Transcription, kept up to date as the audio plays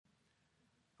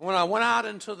When I went out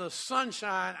into the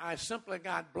sunshine, I simply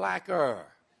got blacker.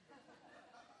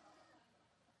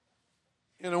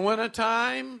 In the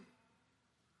wintertime,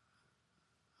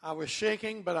 I was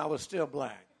shaking, but I was still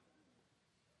black.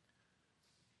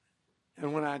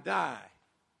 And when I die,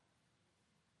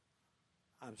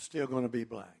 I'm still going to be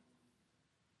black.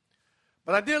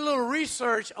 But I did a little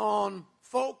research on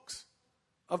folks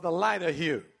of the lighter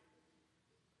hue.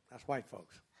 That's white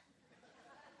folks.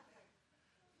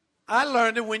 I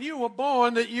learned that when you were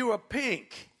born that you were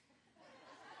pink.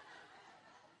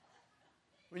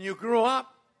 When you grew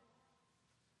up,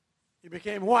 you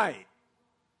became white.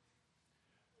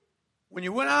 When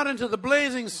you went out into the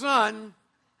blazing sun,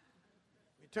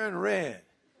 you turned red.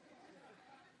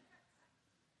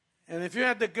 And if you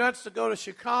had the guts to go to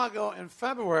Chicago in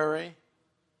February,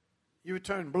 you would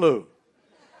turn blue.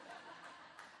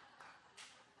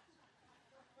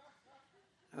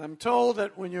 And I'm told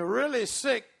that when you're really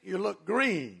sick, you look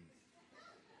green.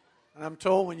 And I'm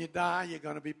told when you die, you're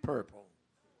going to be purple.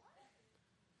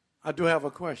 I do have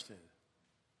a question.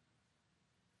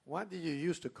 Why did you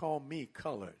used to call me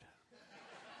colored?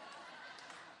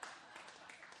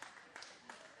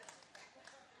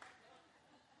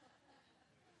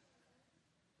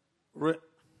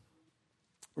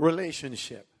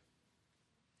 Relationship.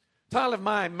 The title of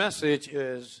my message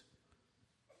is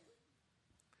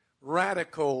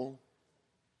Radical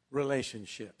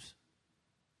Relationships.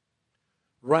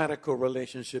 Radical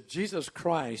relationship. Jesus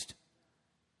Christ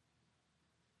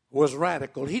was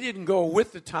radical. He didn't go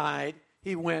with the tide.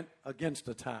 He went against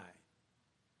the tide.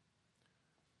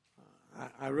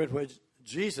 I read where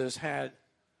Jesus had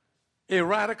a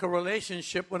radical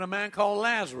relationship with a man called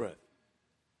Lazarus.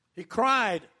 He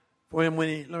cried for him when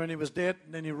he learned he was dead,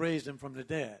 and then he raised him from the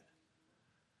dead.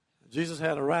 Jesus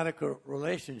had a radical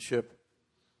relationship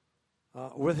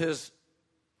with his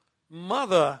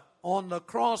mother on the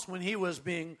cross when he was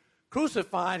being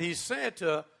crucified. He said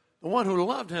to the one who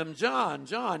loved him, John,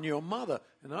 your mother.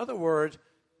 In other words,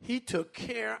 he took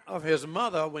care of his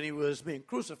mother when he was being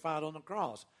crucified on the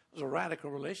cross. It was a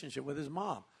radical relationship with his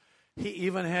mom. He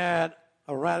even had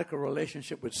a radical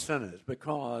relationship with sinners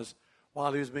because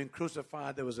while he was being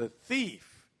crucified, there was a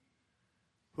thief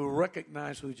who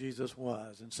recognized who Jesus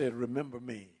was and said, remember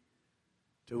me.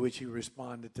 To which he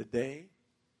responded, today,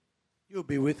 you'll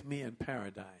be with me in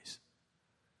paradise.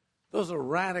 Those are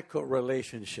radical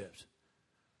relationships.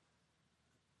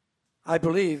 I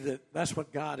believe that that's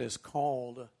what God has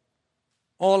called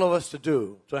all of us to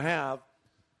do, to have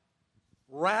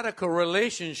radical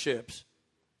relationships,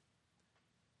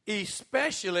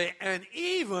 especially and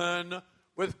even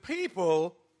with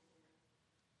people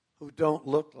who don't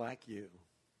look like you.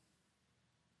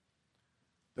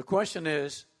 The question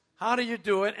is, how do you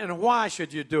do it and why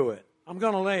should you do it? I'm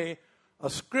going to lay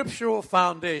a scriptural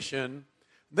foundation.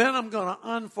 Then I'm going to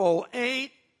unfold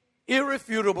 8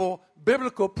 irrefutable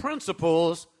biblical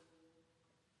principles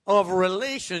of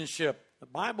relationship. The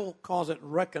Bible calls it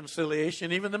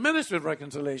reconciliation, even the ministry of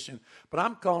reconciliation. But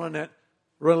I'm calling it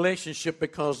relationship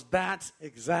because that's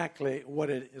exactly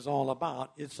what it is all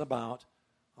about. It's about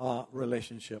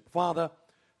relationship. Father,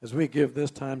 as we give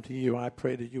this time to you, I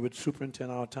pray that you would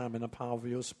superintend our time in the power of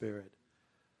your Spirit.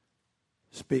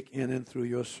 Speak in and through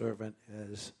your servant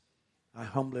as I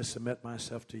humbly submit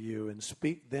myself to you, and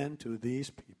speak then to these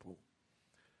people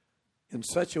in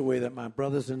such a way that my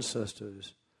brothers and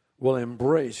sisters will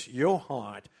embrace your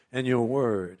heart and your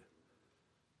word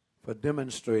for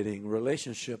demonstrating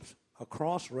relationships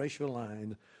across racial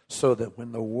lines so that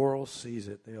when the world sees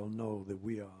it, they'll know that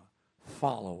we are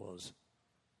followers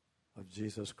of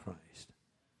Jesus Christ.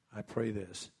 I pray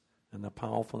this in the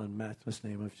powerful and matchless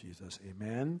name of Jesus.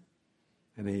 Amen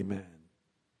and amen.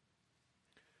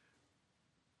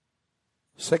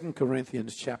 2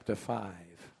 Corinthians chapter 5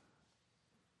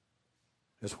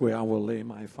 is where I will lay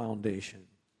my foundation.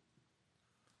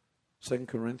 2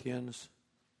 Corinthians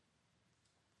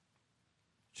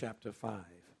chapter 5.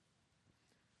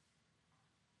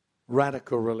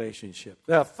 Radical relationship.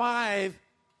 There are 5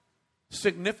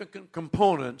 significant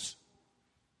components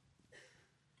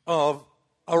of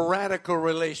a radical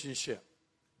relationship.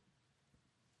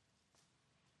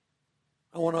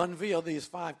 I want to unveil these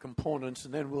 5 components,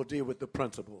 and then we'll deal with the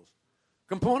principles.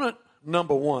 Component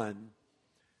number 1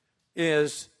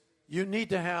 is you need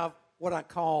to have what I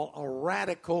call a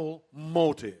radical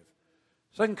motive.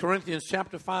 2 Corinthians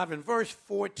chapter 5 and verse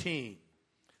 14.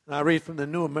 And I read from the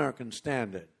New American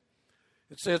Standard.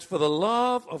 It says, for the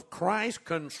love of Christ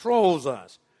controls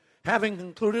us, having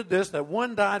concluded this, that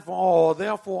one died for all,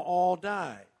 therefore all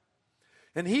died.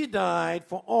 And he died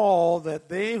for all, that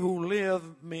they who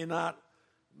live may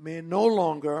may no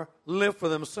longer live for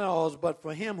themselves, but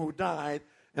for him who died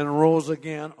and rose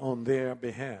again on their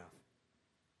behalf.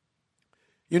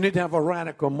 You need to have a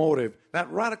radical motive. That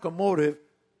radical motive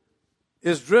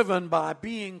is driven by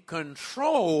being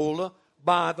controlled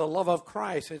by the love of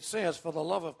Christ. It says, for the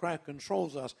love of Christ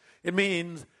controls us. It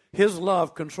means his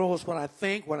love controls what I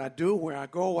think, what I do, where I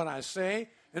go, what I say,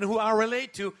 and who I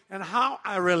relate to, and how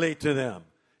I relate to them.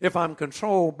 If I'm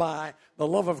controlled by the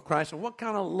love of Christ, and what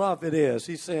kind of love it is.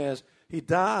 He says, he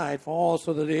died for all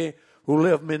so that they who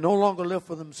live may no longer live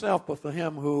for themselves, but for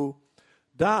him who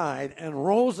died and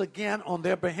rose again on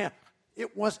their behalf.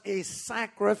 It was a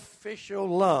sacrificial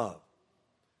love.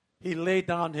 He laid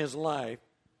down his life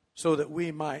so that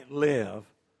we might live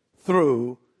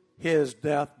through his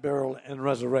death, burial, and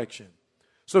resurrection.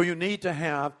 So you need to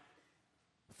have,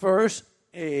 first,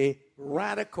 a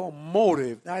radical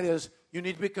motive. That is, you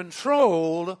need to be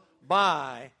controlled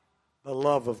by the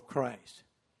love of Christ.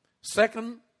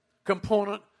 Second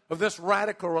component of this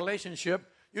radical relationship,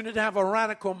 you need to have a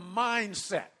radical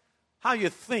mindset, how you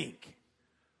think.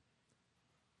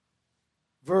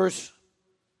 Verse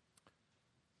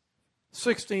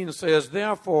 16 says,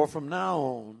 therefore, from now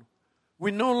on,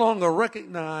 we no longer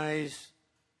recognize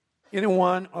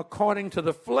anyone according to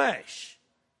the flesh.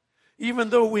 Even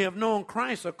though we have known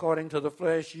Christ according to the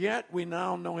flesh, yet we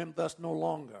now know him thus no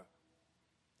longer.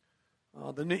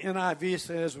 The NIV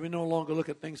says we no longer look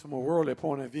at things from a worldly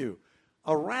point of view.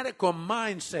 A radical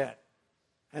mindset,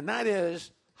 and that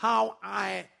is how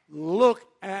I look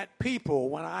at people.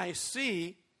 When I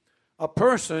see a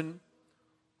person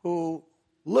who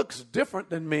looks different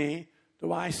than me,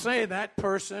 do I say that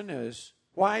person is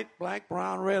white, black,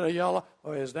 brown, red, or yellow,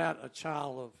 or is that a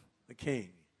child of the King?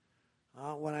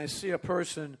 When I see a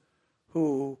person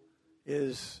who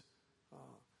is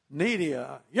needy,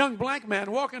 a young black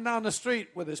man walking down the street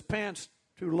with his pants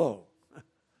too low,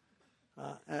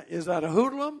 is that a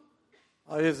hoodlum,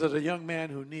 or is it a young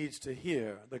man who needs to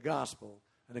hear the gospel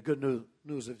and the good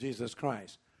news of Jesus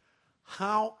Christ?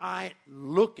 How I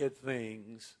look at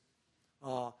things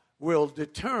will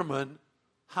determine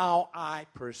how I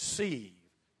perceive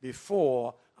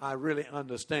before I really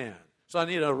understand. So I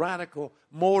need a radical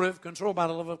motive controlled by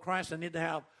the love of Christ. I need to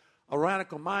have a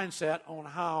radical mindset on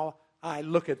how I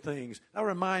look at things. That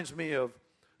reminds me of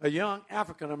a young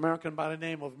African-American by the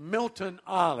name of Milton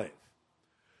Olive.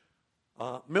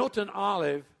 Milton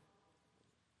Olive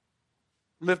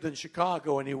lived in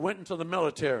Chicago, and he went into the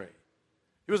military.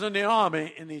 He was in the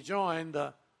Army, and he joined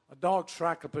a dog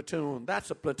tracker platoon.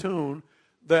 That's a platoon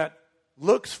that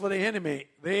looks for the enemy.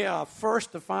 They are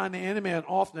first to find the enemy, and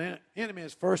often the enemy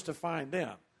is first to find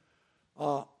them.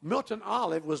 Milton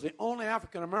Olive was the only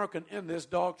African-American in this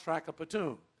dog tracker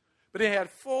platoon. But he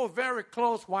had 4 very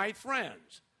close white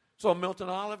friends. So Milton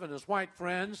Olive and his white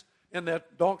friends in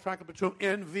that dog tracker platoon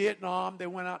in Vietnam, they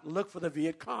went out and looked for the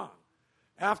Viet Cong.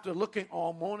 After looking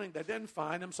all morning, they didn't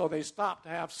find them, so they stopped to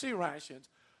have sea rations.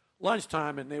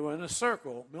 Lunchtime, and they were in a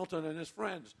circle, Milton and his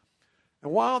friends.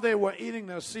 And while they were eating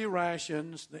their sea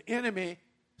rations, the enemy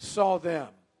saw them,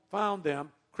 found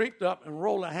them, creeped up, and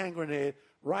rolled a hand grenade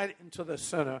right into the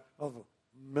center of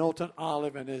Milton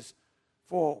Olive and his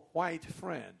 4 white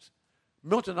friends.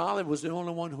 Milton Olive was the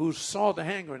only one who saw the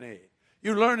hand grenade.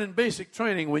 You learn in basic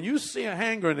training, when you see a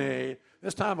hand grenade,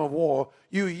 this time of war,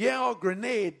 you yell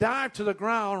grenade, dive to the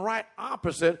ground right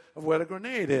opposite of where the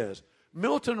grenade is.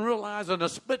 Milton realized in a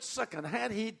split second,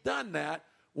 had he done that,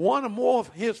 one or more of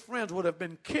his friends would have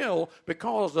been killed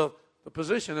because of the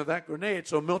position of that grenade.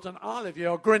 So Milton Olive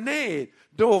yelled, grenade,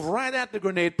 dove right at the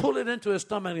grenade, pulled it into his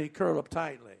stomach, and he curled up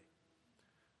tightly.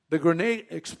 The grenade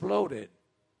exploded,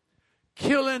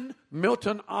 killing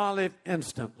Milton Olive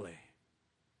instantly.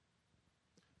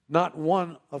 Not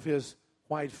one of his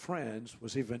white friends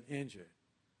was even injured.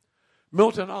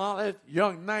 Milton Olive,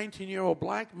 young 19-year-old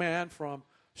black man from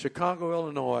Chicago,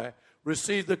 Illinois,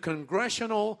 received the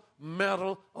Congressional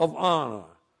Medal of Honor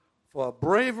for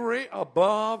bravery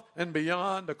above and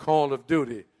beyond the call of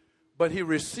duty. But he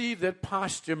received it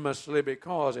posthumously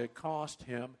because it cost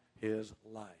him his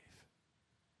life.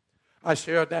 I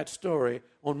shared that story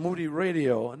on Moody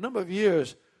Radio a number of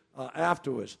years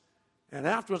afterwards. And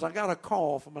afterwards, I got a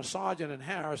call from a sergeant in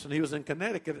Harrison. He was in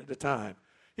Connecticut at the time.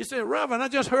 He said, Reverend, I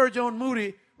just heard you on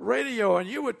Moody Radio, and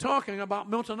you were talking about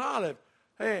Milton Olive.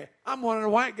 Hey, I'm one of the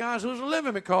white guys who's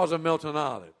living because of Milton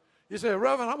Olive. He said,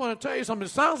 Reverend, I want to tell you something.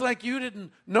 It sounds like you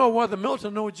didn't know whether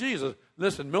Milton knew Jesus.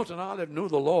 Listen, Milton Olive knew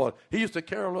the Lord. He used to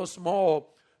carry a little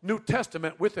small New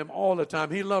Testament with him all the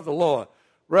time. He loved the Lord.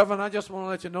 Reverend, I just want to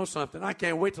let you know something. I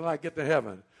can't wait till I get to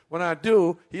heaven. When I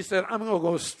do, he said, I'm going to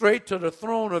go straight to the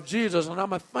throne of Jesus, and I'm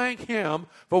going to thank him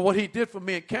for what he did for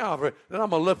me at Calvary. Then I'm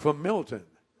going to look for Milton.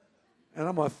 And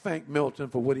I'm going to thank Milton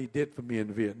for what he did for me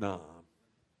in Vietnam.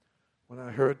 When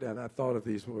I heard that, I thought of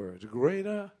these words.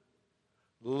 Greater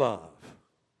love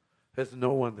has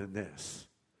no one than this,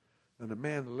 than a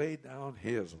man laid down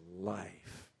his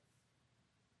life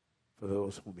for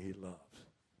those whom he loves.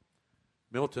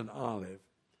 Milton Olive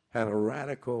had a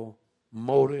radical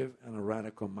motive and a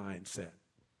radical mindset.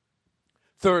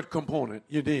 Third component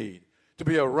you need to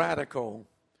be a radical,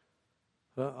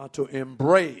 to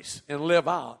embrace and live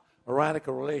out a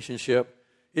radical relationship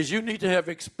is you need to have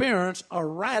experienced a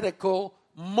radical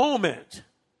moment.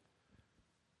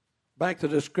 Back to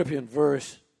the scripture in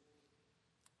verse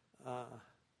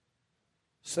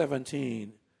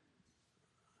 17.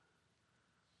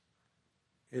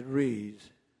 It reads,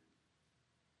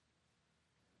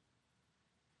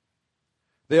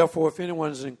 therefore, if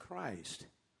anyone is in Christ,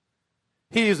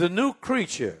 he is a new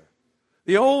creature.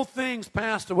 The old things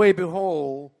passed away,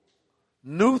 behold,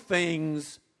 new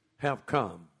things have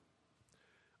come.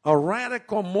 A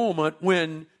radical moment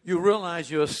when you realize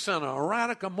you're a sinner. A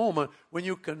radical moment when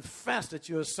you confess that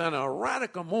you're a sinner. A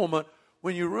radical moment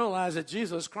when you realize that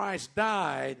Jesus Christ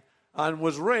died and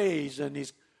was raised and he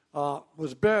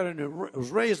was buried and was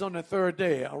raised on the third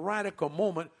day. A radical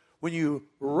moment when you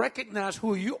recognize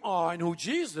who you are and who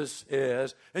Jesus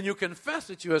is, and you confess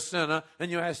that you're a sinner,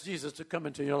 and you ask Jesus to come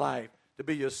into your life to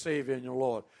be your Savior and your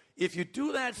Lord. If you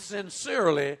do that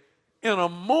sincerely, in a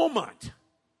moment,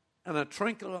 in a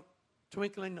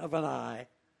twinkling of an eye,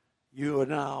 you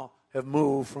now have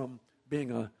moved from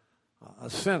being a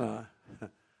sinner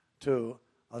to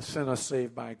a sinner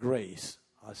saved by grace,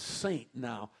 a saint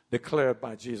now declared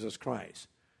by Jesus Christ.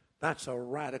 That's a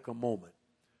radical moment.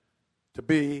 To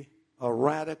be a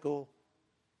radical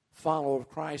follower of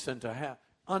Christ and to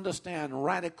understand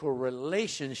radical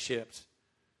relationships,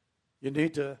 you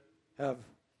need to have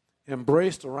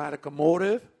embraced a radical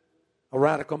motive, a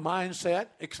radical mindset,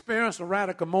 experienced a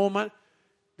radical moment.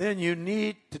 Then you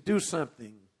need to do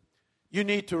something. You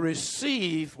need to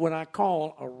receive what I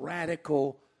call a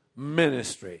radical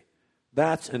ministry.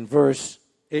 That's in verse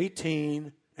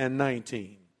 18 and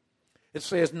 19. It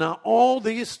says, now all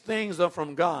these things are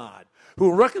from God,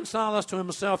 who reconciled us to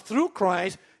himself through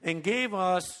Christ and gave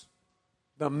us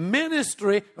the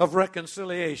ministry of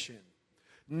reconciliation.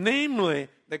 Namely,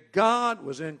 that God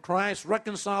was in Christ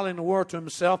reconciling the world to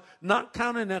himself, not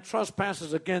counting their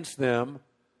trespasses against them,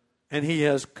 and he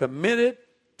has committed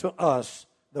to us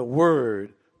the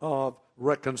word of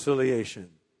reconciliation.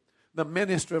 The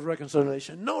ministry of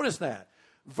reconciliation. Notice that.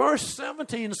 Verse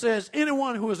 17 says,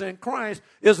 anyone who is in Christ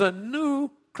is a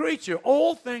new creature.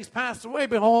 Old things passed away.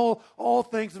 Behold, all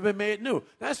things have been made new.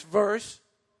 That's verse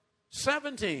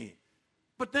 17.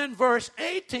 But then verse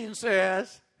 18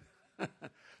 says,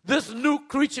 this new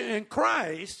creature in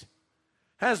Christ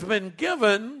has been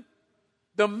given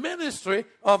the ministry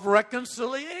of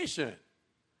reconciliation.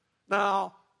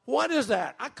 Now, what is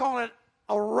that? I call it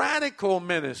a radical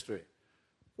ministry.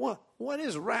 What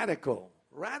is radical?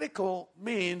 Radical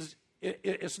means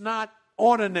it's not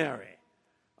ordinary.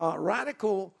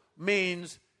 Radical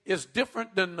means it's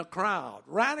different than the crowd.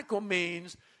 Radical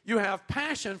means you have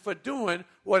passion for doing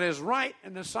what is right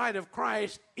in the sight of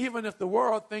Christ, even if the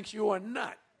world thinks you are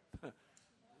nut.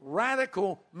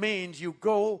 Radical means you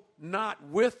go not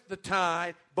with the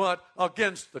tide, but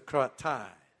against the tide.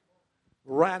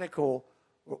 Radical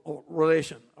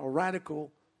relation, a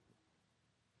radical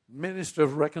ministry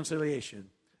of reconciliation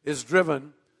is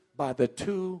driven by the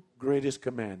two greatest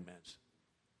commandments.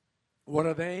 What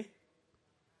are they?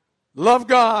 Love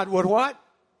God with what?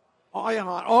 All your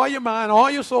heart, all your mind,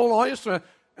 all your soul, all your strength.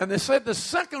 And they said the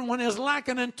second one is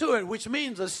likening to it, which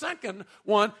means the second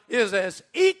one is as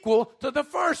equal to the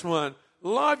first one.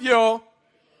 Love your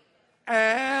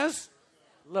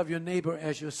neighbor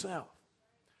as yourself.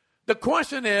 The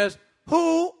question is,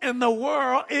 who in the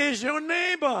world is your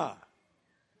neighbor?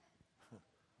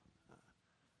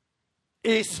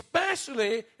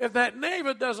 Especially if that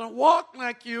neighbor doesn't walk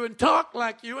like you and talk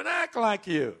like you and act like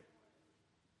you.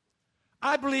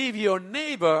 I believe your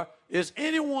neighbor is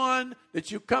anyone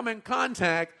that you come in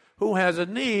contact who has a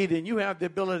need and you have the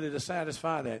ability to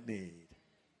satisfy that need.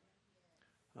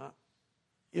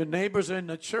 Your neighbors are in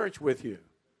the church with you.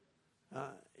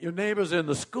 Your neighbors are in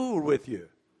the school with you.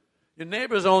 Your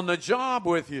neighbors are on the job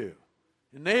with you.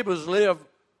 Your neighbors live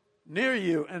near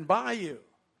you and by you.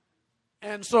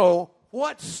 And so,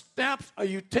 what steps are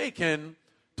you taking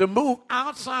to move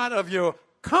outside of your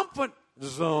comfort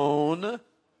zone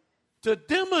to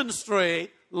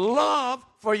demonstrate love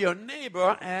for your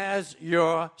neighbor as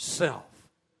yourself.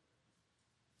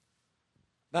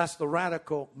 That's the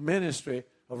radical ministry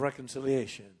of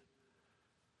reconciliation.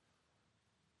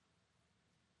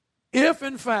 If,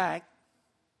 in fact,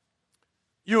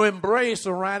 you embrace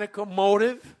a radical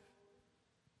motive,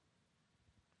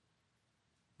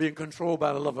 being controlled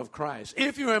by the love of Christ,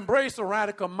 if you embrace a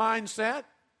radical mindset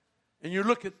and you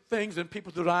look at things and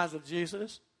people through the eyes of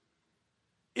Jesus,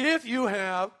 if you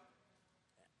have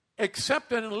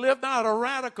accepted and lived out a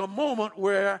radical moment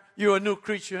where you're a new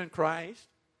creature in Christ,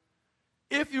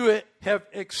 if you have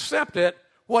accepted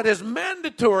what is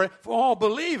mandatory for all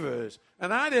believers,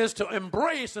 and that is to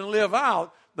embrace and live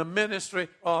out the ministry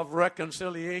of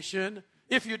reconciliation,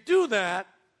 if you do that,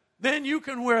 then you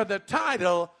can wear the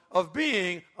title of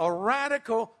being a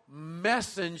radical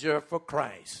messenger for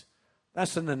Christ.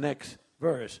 That's in the next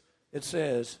verse. It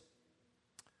says,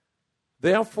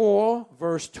 therefore,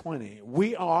 verse 20,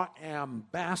 we are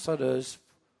ambassadors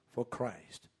for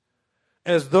Christ.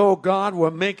 As though God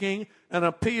were making an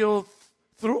appeal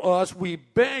through us, we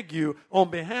beg you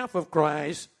on behalf of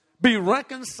Christ, be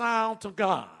reconciled to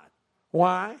God.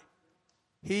 Why?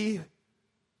 He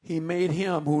made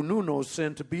him who knew no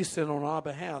sin to be sin on our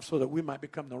behalf so that we might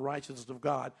become the righteousness of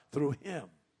God through him.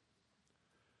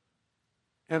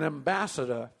 An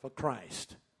ambassador for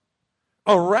Christ.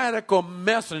 A radical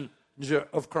messenger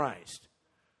of Christ.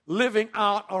 Living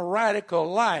out a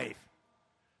radical life.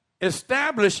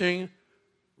 Establishing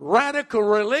radical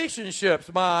relationships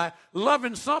by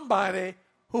loving somebody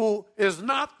who is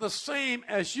not the same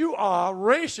as you are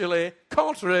racially,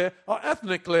 culturally, or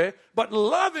ethnically, but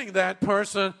loving that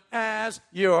person as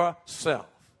yourself.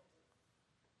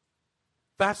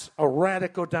 That's a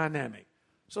radical dynamic.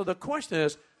 So the question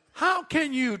is, how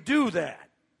can you do that?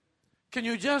 Can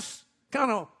you just kind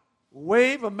of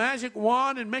wave a magic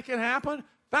wand and make it happen?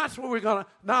 That's what we're going to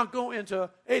now go into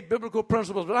 8 biblical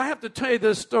principles. But I have to tell you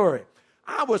this story.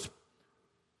 I was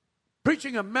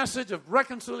preaching a message of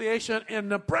reconciliation in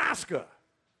Nebraska.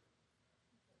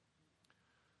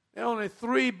 There are only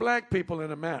 3 black people in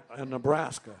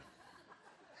Nebraska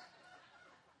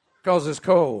because it's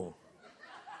cold.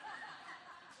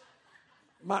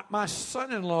 My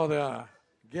son-in-law there,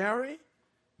 Gary,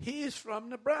 he's from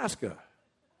Nebraska.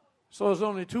 So there's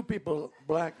only 2 people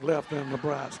black left in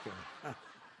Nebraska.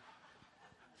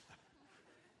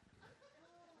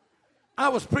 I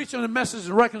was preaching a message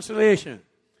of reconciliation.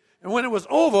 And when it was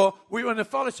over, we were in the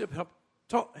fellowship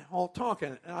hall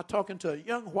talking. And I was talking to a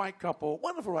young white couple,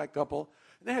 wonderful white couple.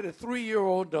 And they had a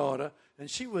 3-year-old daughter. And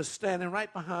she was standing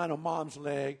right behind her mom's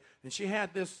leg. And she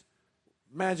had this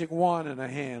magic wand in her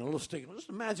hand, a little stick. It was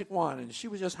a magic wand. And she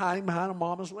was just hiding behind her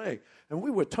mama's leg. And we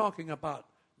were talking about,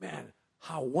 man,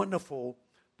 how wonderful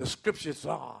the scriptures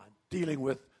are dealing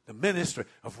with the ministry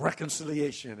of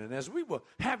reconciliation. And as we were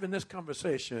having this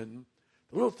conversation,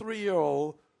 the little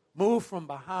 3-year-old moved from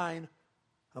behind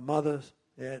her mother's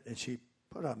head, and she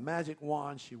put a magic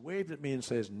wand. She waved at me and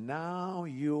says, now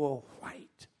you're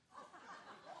white.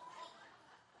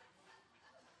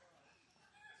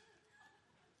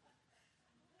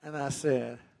 And I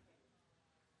said,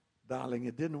 darling,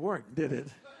 it didn't work, did it?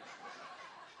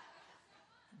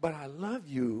 But I love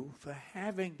you for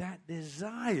having that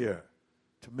desire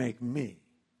to make me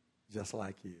just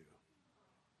like you.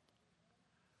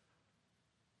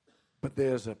 But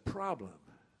there's a problem.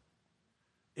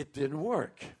 It didn't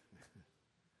work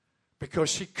because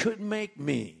she couldn't make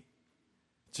me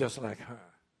just like her.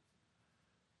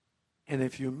 And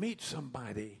if you meet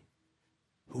somebody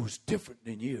who's different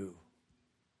than you,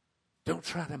 don't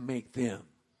try to make them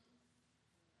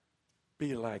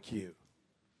be like you.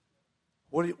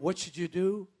 What should you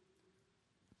do?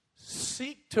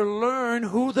 Seek to learn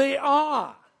who they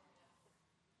are.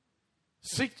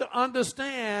 Seek to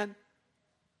understand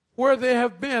where they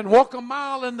have been. Walk a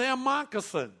mile in their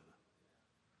moccasin.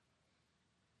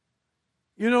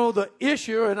 You know, the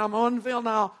issue, and I'm going to unveil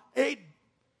now 8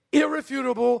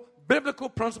 irrefutable biblical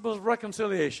principles of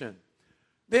reconciliation.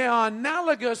 They are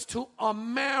analogous to a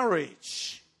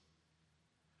marriage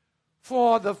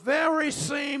for the very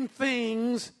same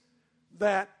things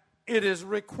that it is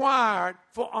required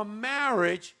for a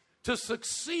marriage to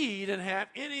succeed and have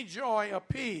any joy or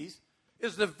peace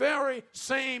is the very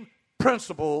same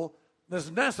principle that's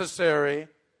necessary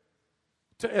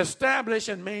to establish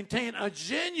and maintain a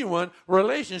genuine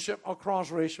relationship across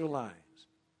racial lines.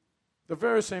 The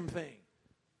very same thing.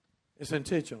 It's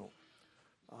intentional.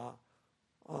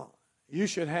 You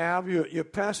should have, you're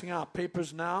passing out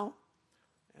papers now,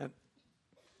 and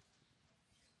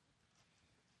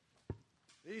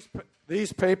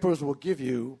these papers will give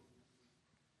you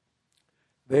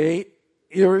the 8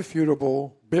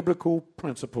 irrefutable biblical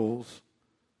principles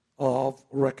of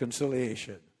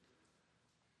reconciliation.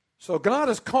 So God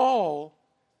has called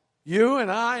you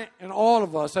and I and all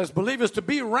of us as believers to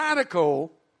be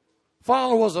radical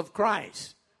followers of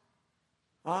Christ.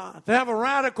 To have a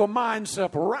radical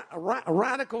mindset, a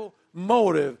radical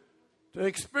motive, to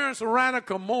experience a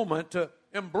radical moment, to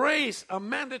embrace a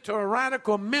mandatory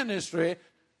radical ministry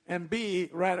and be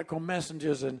radical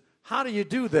messengers. And how do you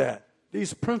do that?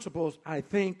 These principles, I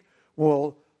think,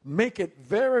 will make it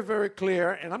very, very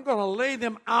clear. And I'm going to lay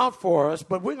them out for us,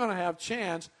 but we're going to have a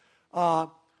chance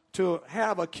to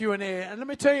have a Q&A. And let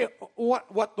me tell you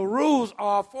what the rules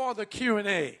are for the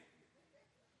Q&A.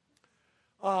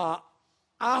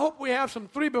 I hope we have some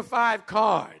 3x5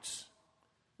 cards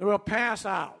that we'll pass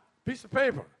out, piece of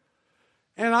paper.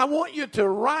 And I want you to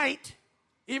write,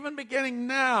 even beginning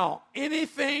now,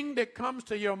 anything that comes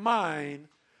to your mind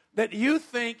that you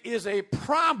think is a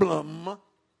problem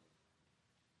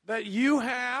that you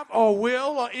have or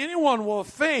will or anyone will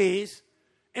face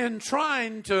in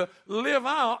trying to live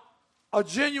out a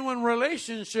genuine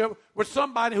relationship with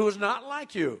somebody who is not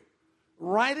like you.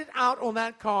 Write it out on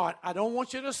that card. I don't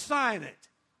want you to sign it.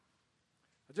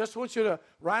 I just want you to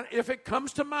write, if it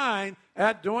comes to mind,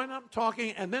 during I'm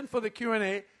talking, and then for the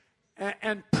Q&A,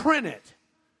 and print it.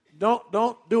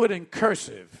 Don't do it in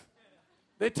cursive.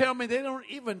 They tell me they don't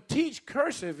even teach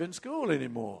cursive in school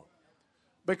anymore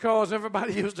because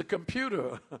everybody used a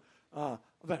computer.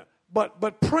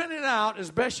 But print it out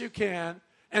as best you can,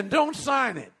 and don't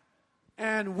sign it.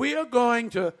 And we are going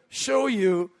to show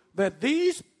you that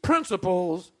these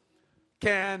principles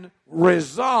can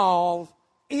resolve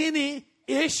any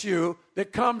issue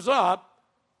that comes up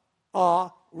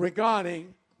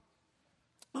regarding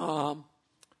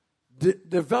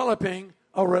developing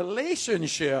a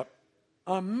relationship,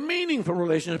 a meaningful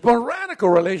relationship, a radical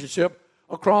relationship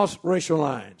across racial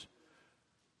lines.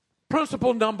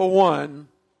 Principle number 1,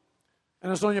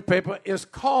 and it's on your paper, is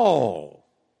call.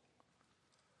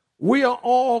 We are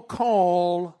all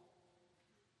called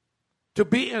to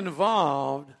be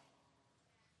involved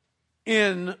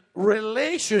in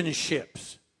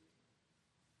relationships,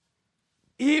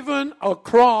 even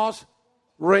across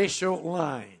racial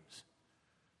lines.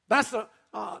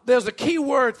 There's a key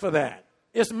word for that.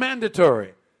 It's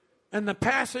mandatory. And the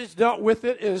passage dealt with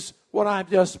it is what I've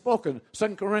just spoken.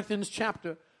 2 Corinthians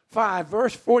chapter 5,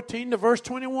 verse 14 to verse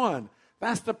 21.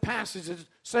 That's the passage that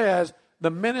says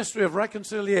the ministry of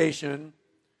reconciliation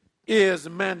is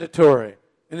mandatory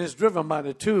and is driven by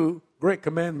the 2 great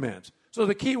commandments. So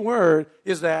the key word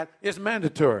is that it's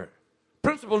mandatory.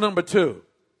 Principle number 2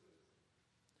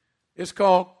 is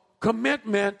called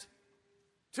commitment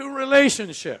to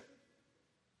relationship.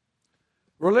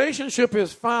 Relationship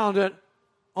is founded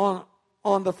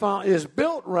is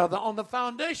built on the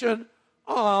foundation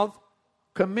of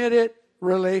committed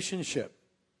relationship.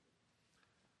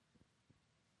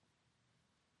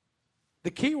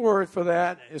 The key word for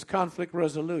that is conflict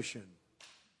resolution.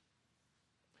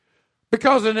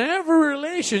 Because in every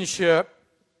relationship,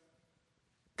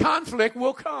 conflict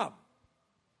will come.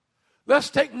 Let's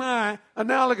take my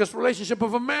analogous relationship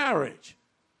of a marriage.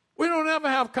 We don't ever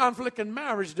have conflict in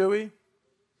marriage, do we?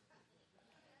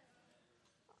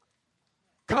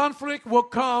 Conflict will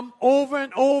come over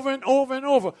and over and over and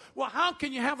over. Well, how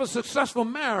can you have a successful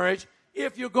marriage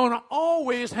if you're going to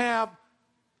always have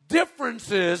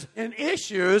differences and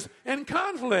issues and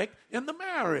conflict in the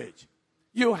marriage?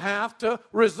 You have to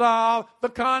resolve the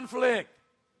conflict.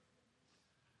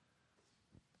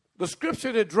 The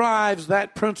scripture that drives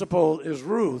that principle is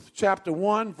Ruth, chapter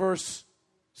 1, verse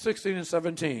 16 and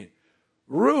 17.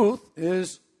 Ruth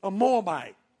is a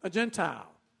Moabite, a Gentile.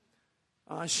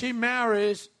 She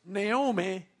marries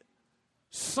Naomi's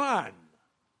son.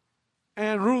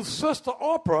 And Ruth's sister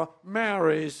Orpah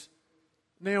marries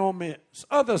Naomi's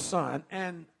other son.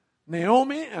 And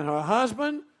Naomi and her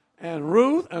husband and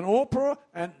Ruth and Orpah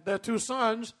and their 2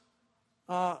 sons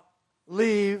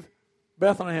leave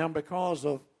Bethlehem because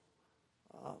of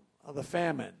the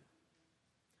famine.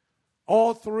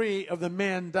 All 3 of the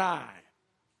men die.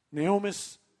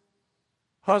 Naomi's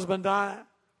husband died,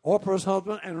 Orpah's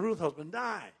husband, and Ruth's husband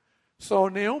died. So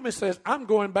Naomi says, I'm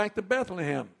going back to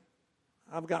Bethlehem.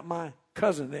 I've got my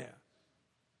cousin there,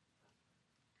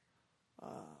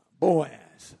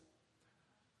 Boaz.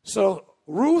 So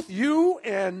Ruth, you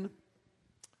and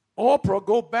Orpah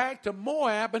go back to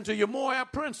Moab and to your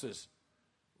Moab princess.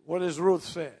 What does Ruth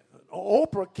say?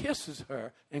 Orpah kisses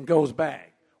her and goes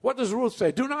back. What does Ruth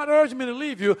say? Do not urge me to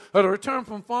leave you or to return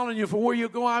from following you. For where you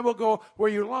go, I will go. Where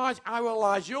you lodge, I will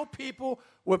lodge. Your people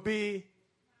will be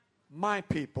my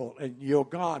people, and your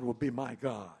God will be my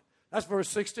God. That's verse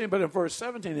 16, but in verse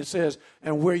 17 it says,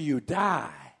 and where you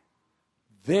die,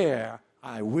 there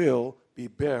I will be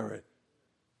buried.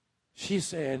 She's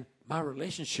saying, my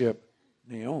relationship,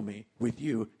 Naomi, with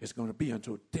you is going to be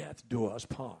until death do us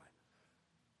part.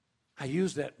 I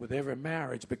use that with every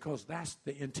marriage because that's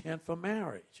the intent for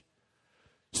marriage.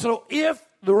 So if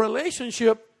the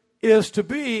relationship is to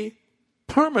be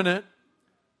permanent,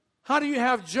 how do you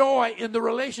have joy in the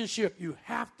relationship? You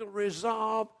have to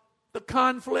resolve the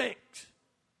conflict.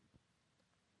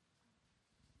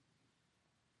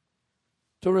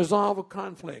 To resolve a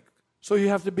conflict. So you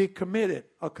have to be committed.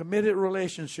 A committed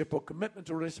relationship or commitment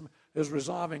to relationship is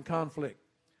resolving conflict.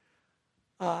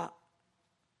 How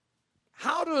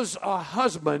does a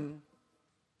husband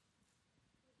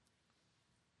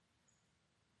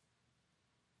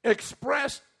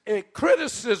express a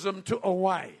criticism to a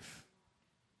wife?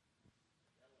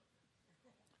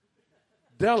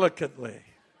 Delicately.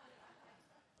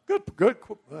 Good.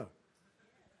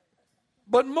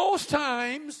 But most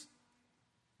times,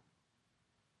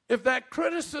 if that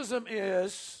criticism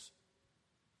is,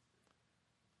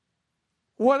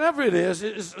 whatever it is,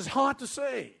 it's hard to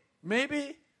say.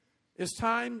 Maybe it's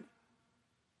time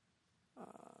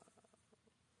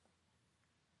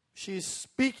she's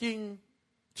speaking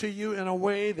to you in a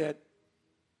way that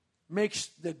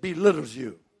belittles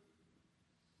you.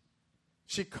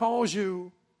 She calls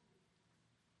you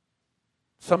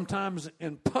sometimes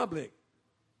in public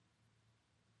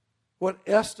what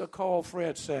Esther called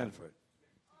Fred Sanford.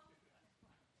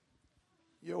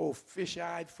 You old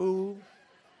fish-eyed fool.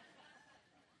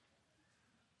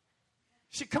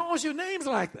 She calls you names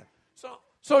like that.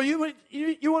 So you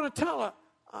want to tell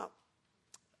her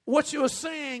what you're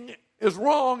saying is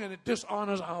wrong and it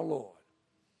dishonors our Lord.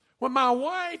 When my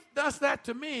wife does that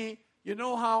to me, you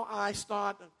know how I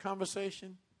start a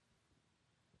conversation?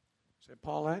 Say,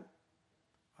 Paulette,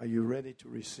 are you ready to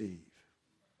receive?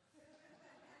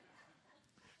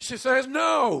 She says,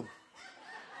 no.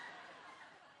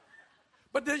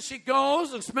 But then she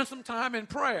goes and spends some time in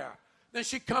prayer. Then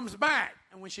she comes back.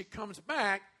 And when she comes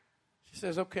back, she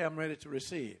says, okay, I'm ready to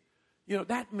receive. You know,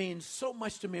 that means so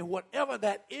much to me. Whatever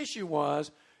that issue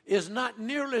was is not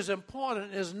nearly as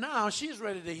important as now she's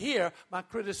ready to hear my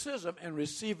criticism and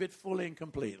receive it fully and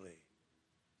completely.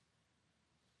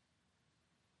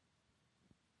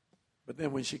 But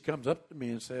then when she comes up to me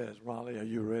and says, Raleigh, are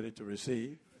you ready to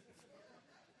receive?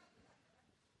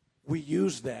 We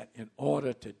use that in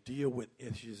order to deal with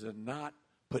issues and not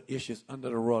put issues under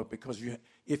the rug, because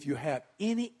if you have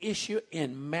any issue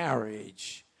in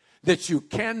marriage that you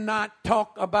cannot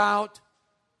talk about,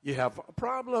 you have a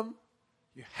problem.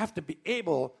 You have to be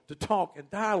able to talk and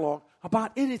dialogue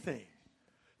about anything.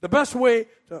 The best way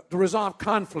to resolve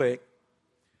conflict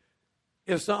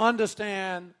is to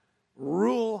understand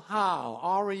Rule Howe,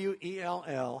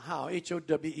 R-U-E-L-L, Howe,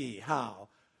 H-O-W-E, Howe,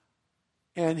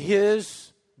 and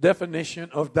his definition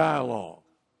of dialogue.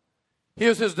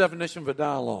 Here's his definition for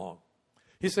dialogue.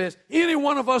 He says, any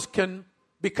one of us can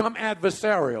become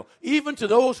adversarial, even to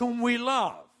those whom we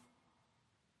love.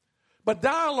 But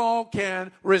dialogue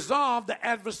can resolve the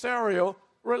adversarial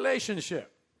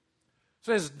relationship. It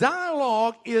says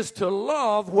dialogue is to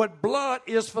love what blood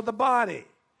is for the body.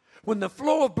 When the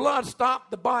flow of blood stops,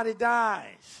 the body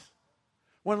dies.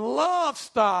 When dialogue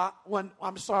stops,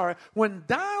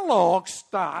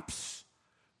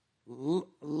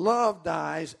 love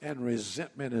dies and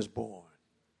resentment is born.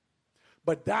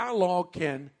 But dialogue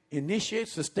can initiate,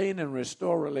 sustain, and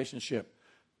restore relationship.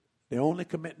 The only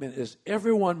commitment is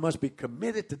everyone must be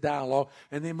committed to dialogue,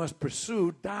 and they must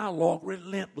pursue dialogue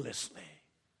relentlessly.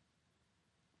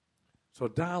 So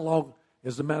dialogue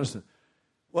is the medicine.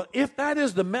 Well, if that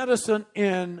is the medicine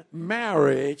in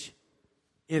marriage,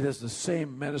 it is the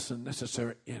same medicine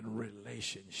necessary in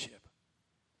relationship.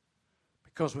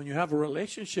 Because when you have a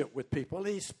relationship with people,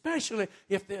 especially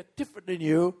if they're different than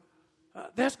you,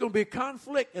 there's going to be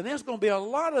conflict, and there's going to be a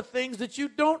lot of things that you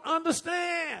don't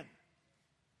understand.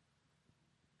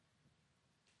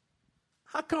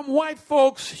 How come white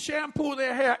folks shampoo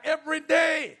their hair every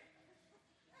day?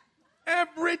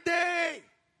 Every day.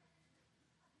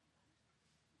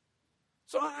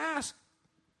 So I asked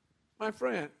my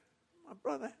friend, my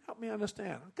brother, help me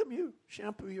understand. How come you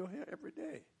shampoo your hair every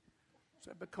day? I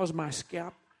said, because my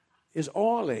scalp is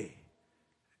oily,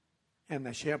 and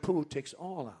the shampoo takes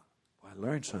all out. Well, I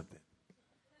learned something.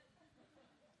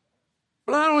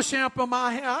 But I don't shampoo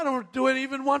my hair. I don't do it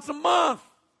even once a month.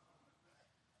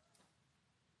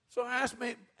 So I asked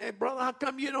me, hey, brother, how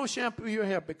come you don't shampoo your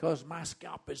hair? Because my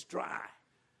scalp is dry.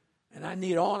 And I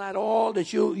need all that oil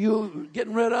that you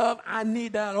getting rid of. I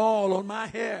need that oil on my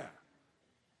hair.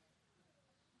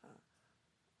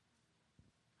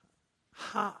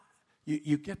 how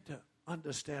you get to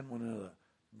understand one another.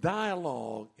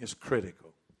 Dialogue is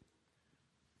critical.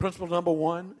 Principle number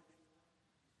 1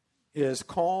 is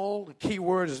call. The key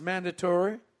word is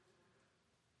mandatory.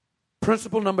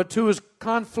 Principle number 2 is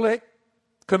conflict,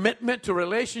 commitment to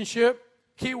relationship.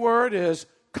 Key word is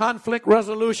conflict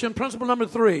resolution. Principle number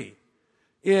 3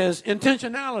 is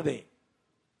intentionality.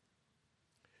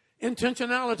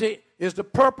 Intentionality is the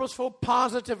purposeful,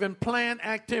 positive, and planned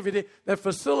activity that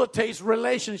facilitates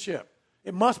relationship.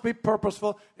 It must be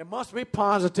purposeful, it must be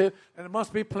positive, and it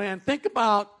must be planned. Think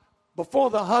about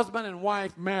before the husband and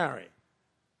wife marry.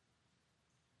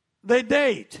 They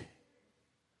date.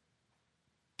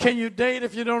 Can you date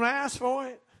if you don't ask for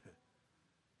it?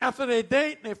 After they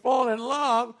date and they fall in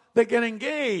love, they get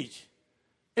engaged.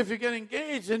 If you get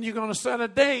engaged, then you're going to set a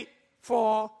date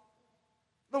for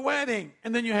the wedding,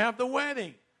 and then you have the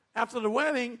wedding. After the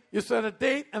wedding, you set a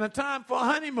date and a time for a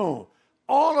honeymoon.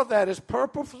 All of that is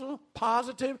purposeful,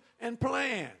 positive, and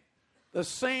planned. The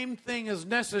same thing is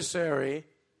necessary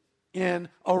in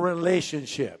a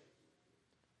relationship.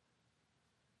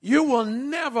 You will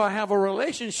never have a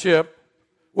relationship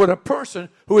with a person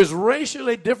who is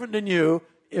racially different than you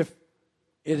if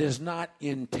it is not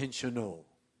intentional.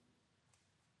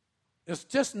 It's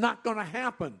just not going to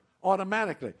happen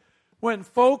automatically. When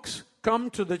folks come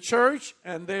to the church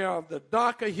and they are of the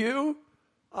darker hue,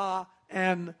 you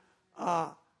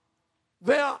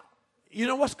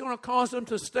know what's going to cause them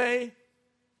to stay?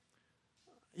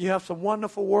 You have some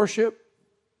wonderful worship,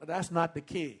 but that's not the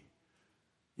key.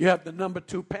 You have the number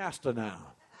 2 pastor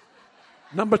now.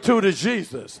 Number 2 to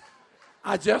Jesus.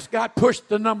 I just got pushed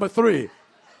to number 3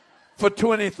 for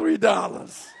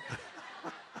 $23.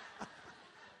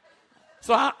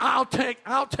 So I'll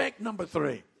take number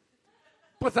 3.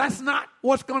 But that's not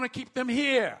what's going to keep them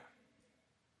here.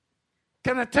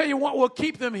 Can I tell you what will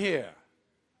keep them here?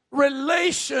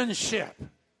 Relationship.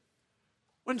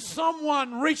 When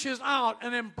someone reaches out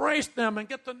and embraces them and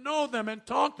get to know them and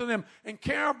talk to them and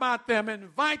care about them and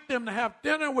invite them to have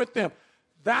dinner with them,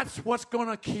 that's what's going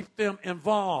to keep them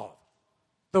involved.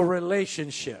 The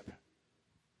relationship.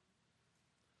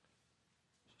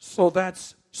 So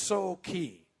that's so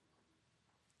key.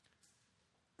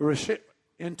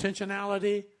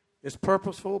 Intentionality is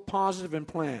purposeful, positive, and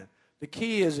planned. The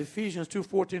key is Ephesians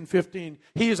 2:14-15.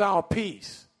 He is our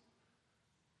peace,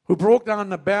 who broke down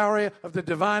the barrier of the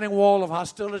dividing wall of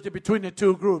hostility between the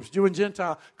two groups, Jew and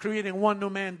Gentile, creating one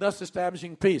new man, thus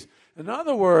establishing peace. In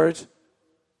other words,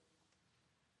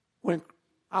 when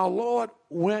our Lord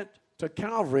went to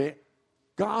Calvary,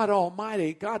 God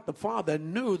Almighty, God the Father,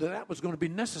 knew that was going to be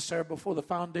necessary before the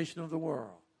foundation of the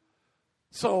world.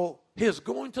 So his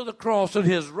going to the cross and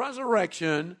his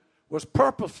resurrection was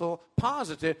purposeful,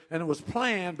 positive, and it was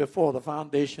planned before the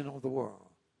foundation of the world.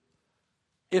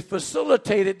 It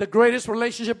facilitated the greatest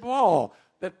relationship of all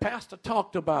that Pastor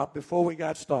talked about before we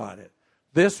got started.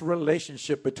 This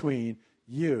relationship between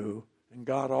you and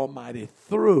God Almighty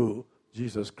through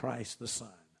Jesus Christ the Son.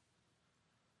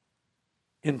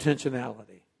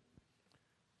 Intentionality.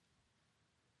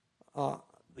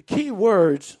 The key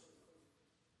words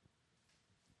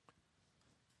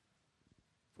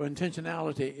for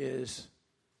intentionality is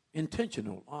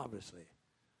intentional, obviously.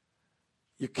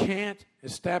 You can't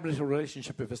establish a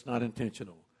relationship if it's not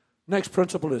intentional. Next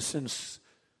principle is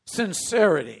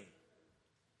sincerity.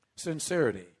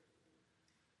 Sincerity.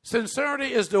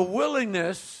 Sincerity is the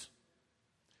willingness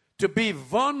to be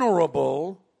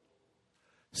vulnerable,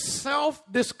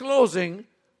 self-disclosing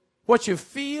what you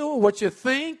feel, what you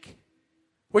think,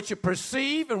 what you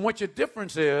perceive, and what your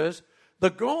difference is. The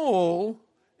goal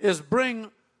is bring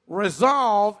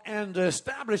resolve and to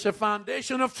establish a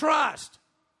foundation of trust.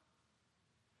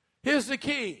 Here's the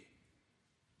key.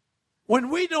 When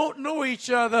we don't know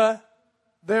each other,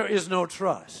 there is no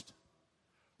trust.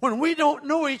 When we don't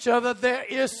know each other, there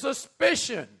is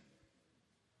suspicion.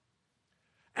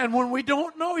 And when we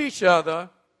don't know each other,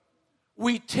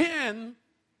 we tend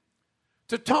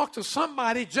to talk to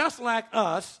somebody just like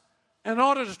us in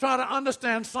order to try to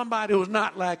understand somebody who's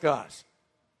not like us.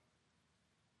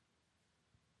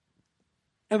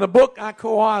 In the book I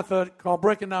co-authored called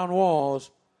Breaking Down Walls,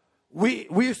 we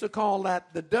used to call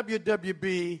that the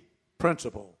WWB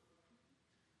principle.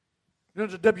 You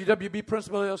know what the WWB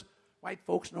principle is? White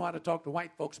folks know how to talk to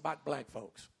white folks about black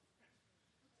folks.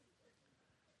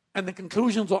 And the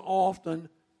conclusions are often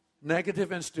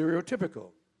negative and stereotypical.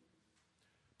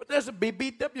 But there's a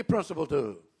BBW principle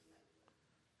too.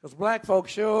 Because black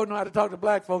folks sure know how to talk to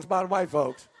black folks about white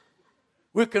folks.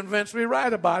 We're convinced we're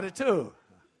right about it too.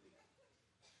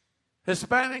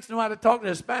 Hispanics know how to talk to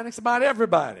Hispanics about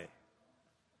everybody.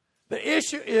 The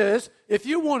issue is, if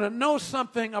you want to know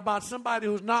something about somebody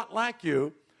who's not like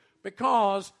you,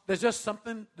 because there's just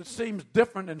something that seems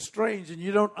different and strange and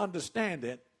you don't understand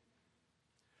it,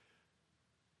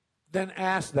 then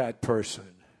ask that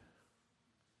person.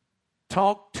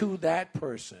 Talk to that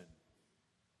person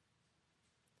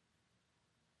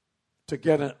to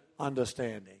get an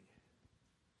understanding.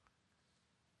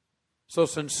 So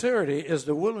sincerity is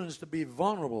the willingness to be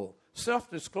vulnerable,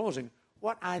 self-disclosing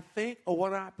what I think or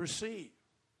what I perceive.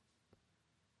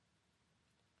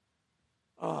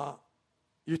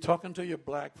 You talking to your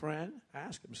black friend?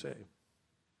 Ask him, say,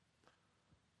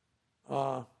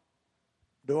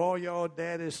 do all y'all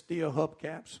daddies steal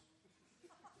hubcaps?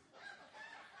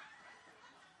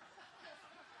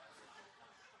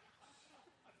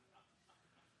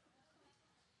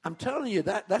 I'm telling you,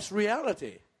 that's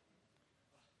reality.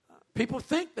 People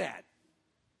think that.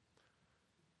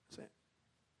 Say,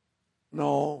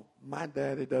 no, my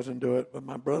daddy doesn't do it, but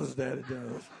my brother's daddy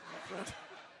does.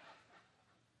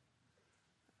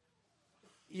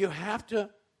 You have to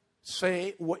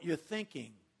say what you're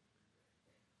thinking.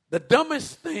 The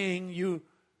dumbest the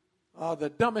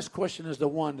dumbest question is the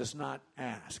one that's not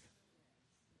asked.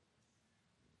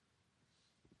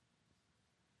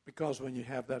 Because when you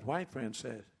have that white friend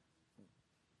says,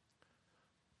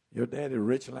 your daddy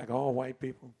rich like all white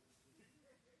people,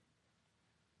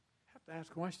 you have to ask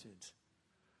questions.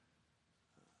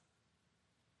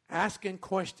 Asking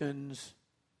questions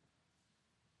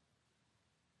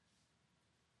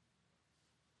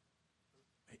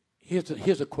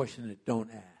here's a question that don't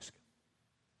ask.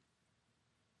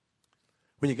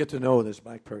 When you get to know this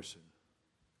black person,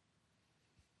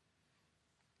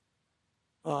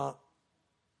 tell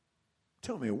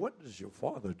me, what does your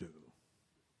father do?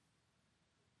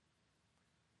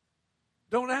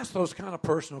 Don't ask those kind of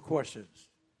personal questions.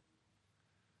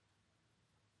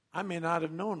 I may not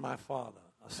have known my father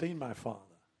or seen my father.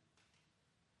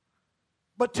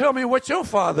 But tell me what your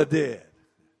father did.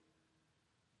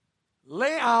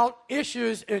 Lay out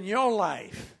issues in your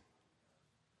life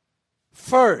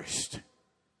first.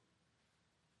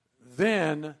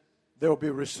 Then there will be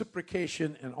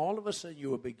reciprocation, and all of a sudden you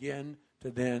will begin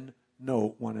to then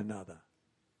know one another.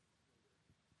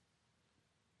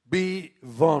 Be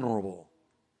vulnerable.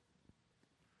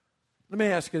 Let me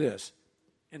ask you this,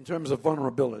 in terms of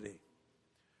vulnerability.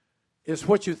 It's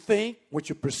what you think, what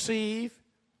you perceive,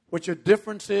 what your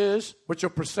difference is, what your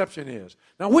perception is.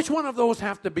 Now, which one of those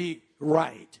have to be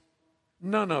right?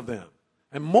 None of them.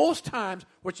 And most times,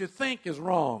 what you think is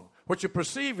wrong. What you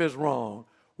perceive is wrong.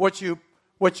 What you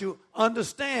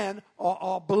understand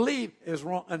or believe is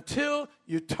wrong until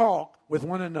you talk with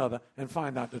one another and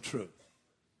find out the truth.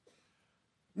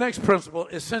 Next principle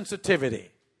is sensitivity.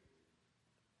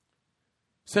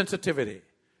 Sensitivity.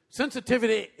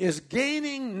 Sensitivity is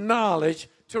gaining knowledge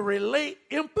to relate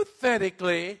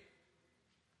empathetically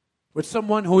with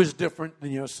someone who is different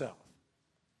than yourself.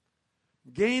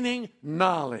 Gaining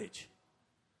knowledge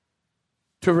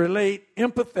to relate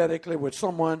empathetically with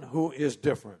someone who is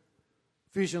different.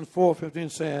 Ephesians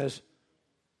 4:15 says,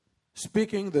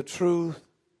 speaking the truth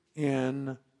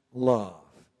in love.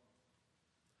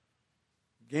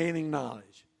 Gaining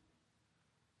knowledge.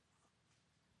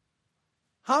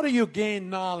 How do you gain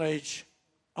knowledge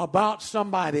about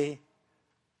somebody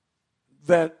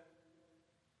that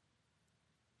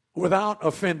without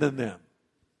offending them?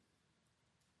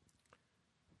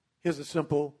 Here's a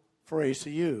simple phrase to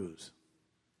use.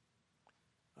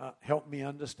 Help me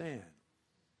understand.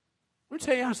 Let me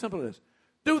tell you how simple it is.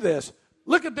 Do this.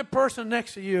 Look at the person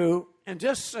next to you and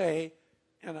just say,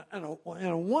 in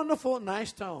a wonderful,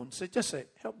 nice tone, just say,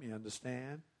 help me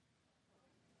understand.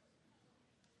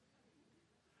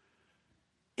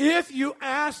 If you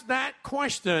ask that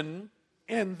question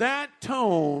in that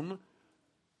tone,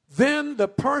 then the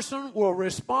person will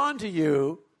respond to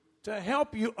you to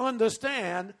help you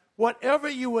understand whatever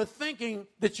you were thinking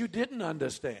that you didn't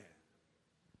understand.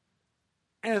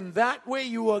 And that way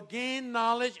you will gain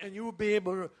knowledge and you will be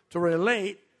able to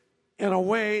relate in a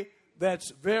way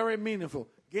that's very meaningful.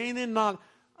 Gaining knowledge.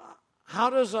 How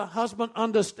does a husband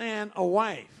understand a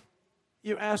wife?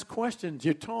 You ask questions,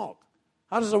 you talk.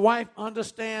 How does a wife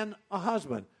understand a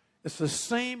husband? It's the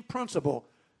same principle.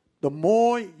 The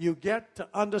more you get to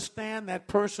understand that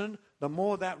person, the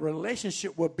more that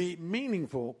relationship will be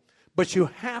meaningful. But you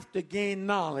have to gain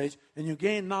knowledge, and you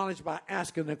gain knowledge by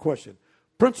asking the question.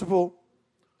 Principle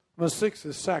number 6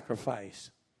 is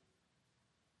sacrifice.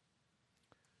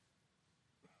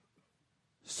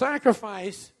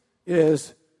 Sacrifice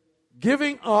is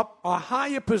giving up a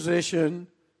higher position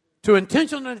to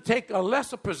intentionally take a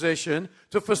lesser position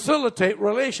to facilitate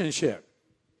relationship.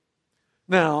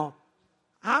 Now,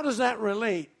 How does that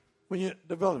relate when you're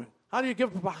developing? How do you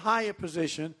give up a higher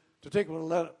position to take a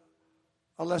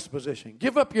lesser position?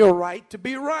 Give up your right to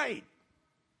be right.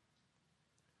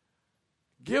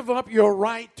 Give up your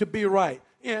right to be right.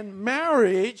 In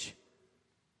marriage,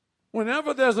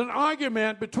 whenever there's an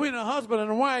argument between a husband and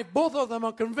a wife, both of them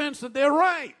are convinced that they're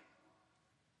right.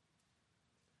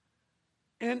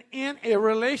 And in a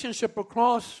relationship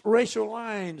across racial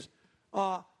lines,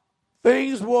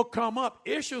 things will come up,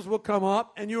 issues will come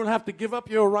up, and you'll have to give up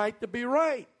your right to be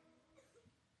right.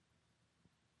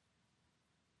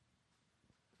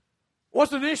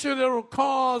 What's an issue that will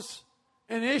cause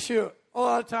an issue? A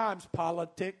lot of times,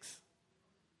 politics.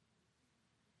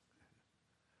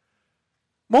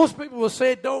 Most people will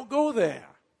say, don't go there.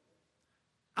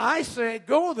 I say,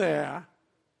 go there,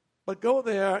 but go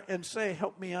there and say,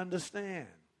 help me understand.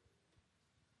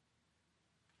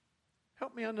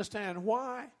 Help me understand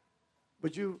why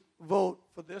would you vote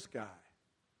for this guy?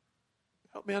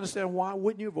 Help me understand why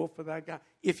wouldn't you vote for that guy?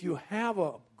 If you have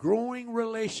a growing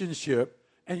relationship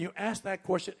and you ask that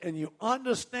question and you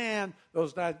understand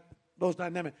those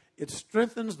dynamics, it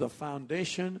strengthens the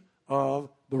foundation of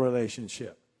the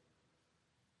relationship.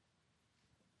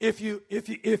 If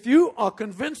you are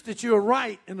convinced that you're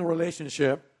right in the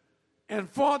relationship, and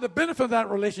for the benefit of that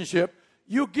relationship,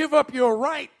 you give up your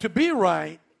right to be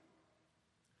right,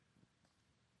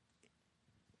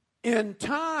 in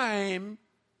time,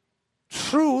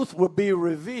 truth will be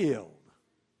revealed.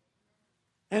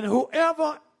 And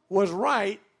whoever was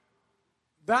right,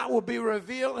 that will be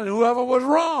revealed, and whoever was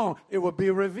wrong, it will be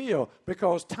revealed,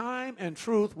 because time and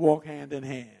truth walk hand in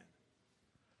hand.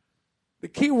 The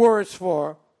key words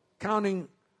for counting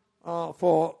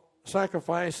for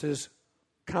sacrifices,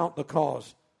 count the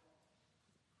cost.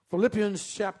 Philippians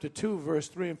chapter 2, verse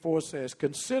 3 and 4 says,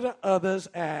 consider others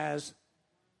as,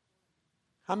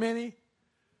 how many?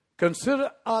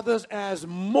 Consider others as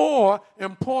more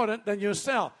important than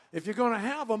yourself. If you're going to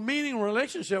have a meaningful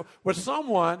relationship with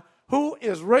someone who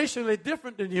is racially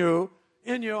different than you,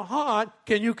 in your heart,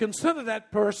 can you consider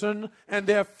that person and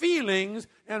their feelings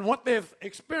and what they've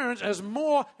experienced as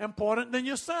more important than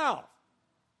yourself?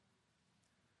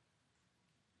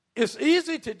 It's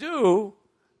easy to do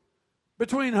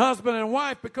between husband and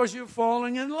wife because you're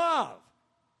falling in love.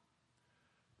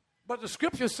 But the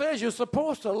scripture says you're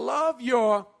supposed to love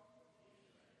your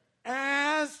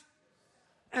as,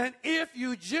 and if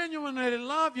you genuinely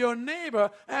love your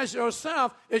neighbor as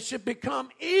yourself, it should become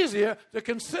easier to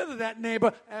consider that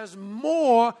neighbor as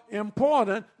more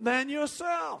important than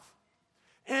yourself.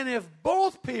 And if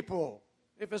both people,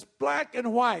 if it's black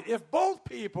and white, if both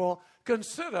people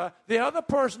consider the other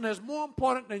person as more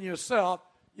important than yourself,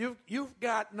 you've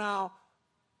got now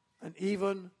an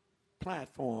even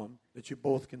platform that you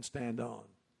both can stand on,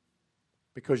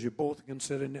 because you both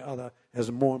consider the other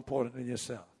as more important than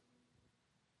yourself.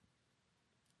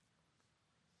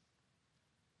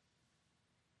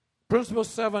 Principle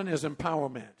 7 is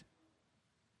empowerment.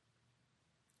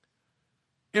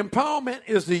 Empowerment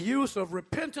is the use of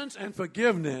repentance and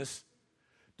forgiveness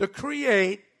to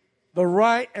create the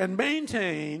right and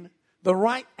maintain the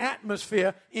right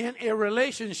atmosphere in a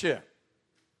relationship.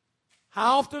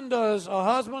 How often does a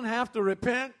husband have to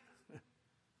repent?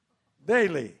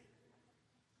 Daily.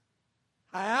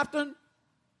 How often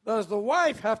does the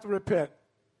wife have to repent?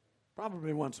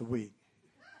 Probably once a week.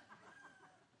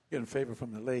 Getting favor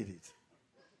from the ladies.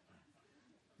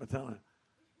 But tell them,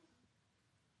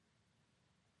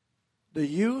 the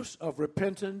use of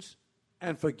repentance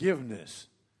and forgiveness.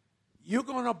 You're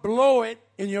going to blow it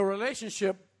in your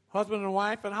relationship, husband and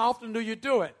wife, and how often do you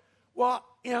do it? Well,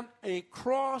 in a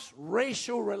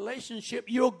cross-racial relationship,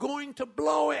 you're going to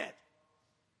blow it.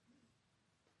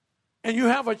 And you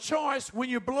have a choice when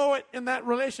you blow it in that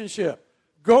relationship.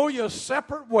 Go your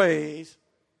separate ways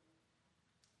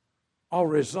or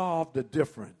resolve the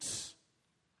difference.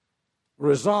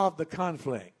 Resolve the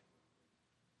conflict.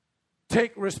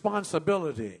 Take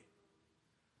responsibility.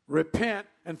 Repent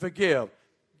and forgive.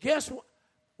 Guess what?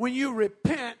 When you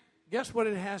repent, guess what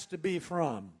it has to be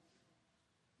from?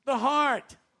 The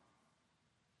heart.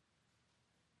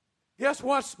 Guess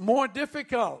what's more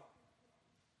difficult?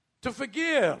 To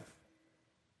forgive.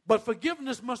 But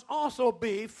forgiveness must also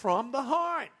be from the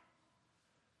heart.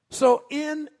 So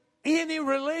in any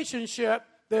relationship,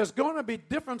 there's going to be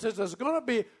differences, there's going to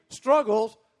be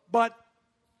struggles, but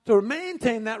to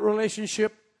maintain that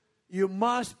relationship, you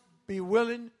must be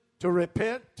willing to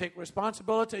repent, take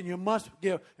responsibility, and you must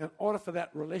give in order for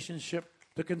that relationship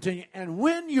to continue. And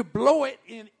when you blow it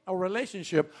in a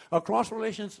relationship, across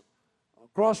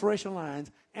racial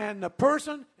lines, and the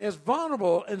person is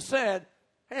vulnerable and said,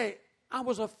 hey, I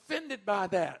was offended by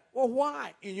that. Well,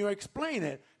 why? And you explain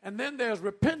it. And then there's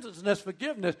repentance and there's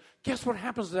forgiveness. Guess what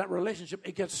happens to that relationship?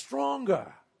 It gets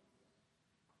stronger.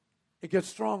 It gets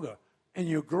stronger. And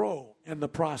you grow in the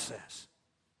process.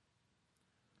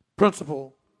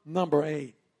 Principle number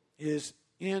 8 is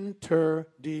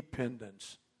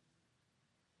interdependence.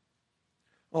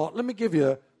 Well, let me give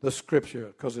you the scripture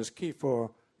because it's key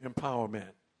for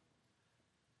empowerment.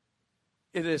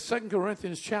 It is 2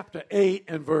 Corinthians chapter 8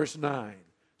 and verse 9. It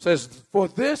says, "For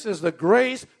this is the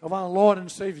grace of our Lord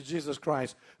and Savior Jesus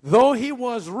Christ. Though he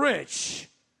was rich,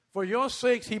 for your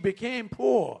sakes he became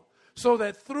poor, so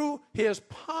that through his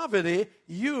poverty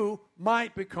you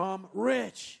might become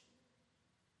rich."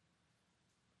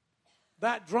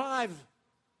 That drives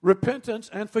repentance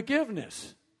and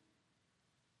forgiveness.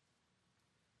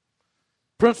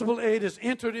 Principle 8 is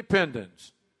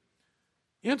interdependence.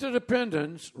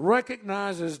 Interdependence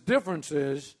recognizes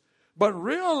differences, but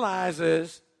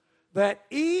realizes that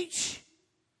each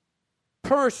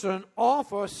person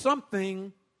offers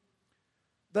something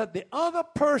that the other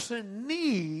person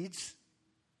needs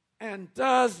and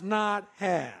does not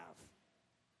have.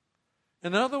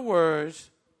 In other words,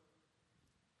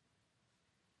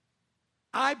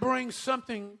 I bring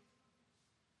something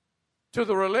to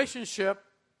the relationship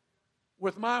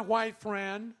with my white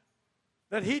friend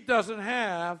that he doesn't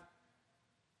have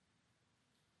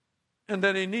and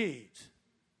that he needs.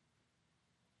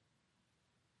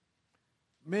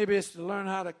 Maybe it's to learn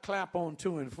how to clap on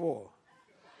 2 and 4.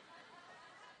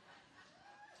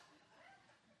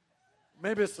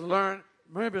 Maybe it's to learn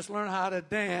how to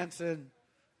dance and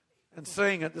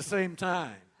sing at the same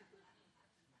time.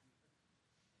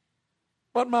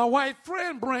 But my white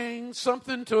friend brings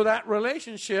something to that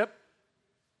relationship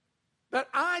that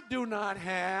I do not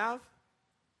have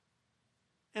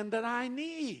and that I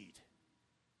need.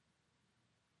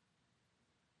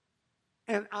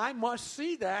 And I must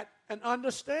see that and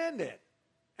understand it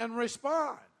and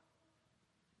respond.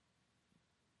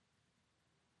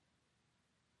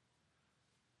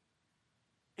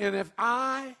 And if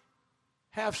I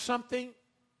have something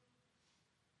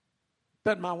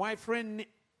that my white friend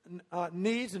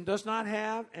needs and does not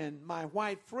have, and my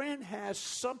white friend has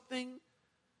something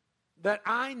that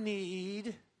I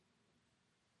need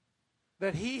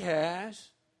that he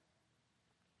has,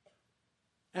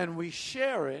 and we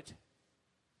share it,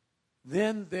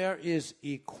 then there is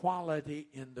equality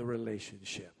in the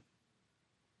relationship.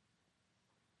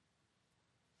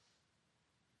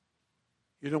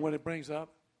 You know what it brings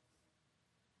up?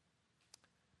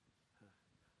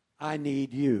 I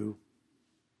need you,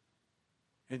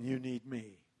 and you need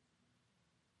me.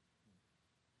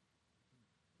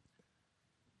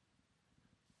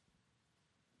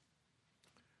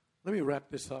 Let me wrap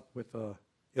this up with an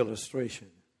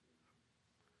illustration.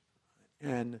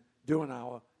 And during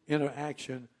our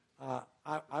interaction,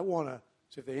 I want to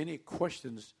see if there are any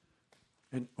questions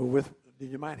that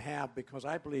you might have, because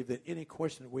I believe that any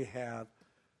question that we have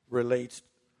relates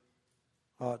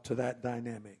to that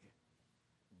dynamic.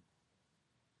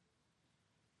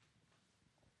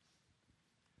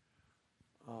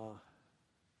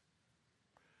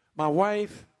 My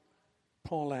wife,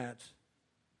 Paulette's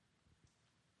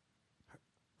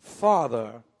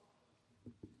father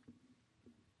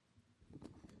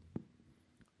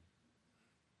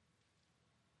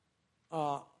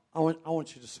I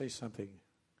want you to say something.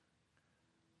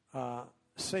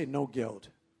 Say no guilt,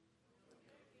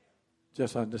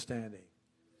 just understanding.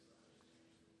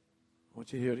 I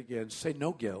want you to hear it again. Say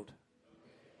no guilt,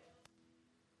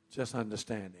 just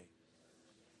understanding.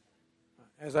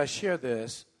 As I share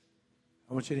this,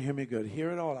 I want you to hear me good.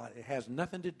 Hear it all out. It has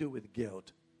nothing to do with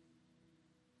guilt,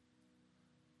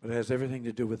 but it has everything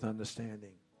to do with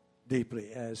understanding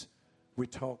deeply as we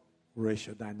talk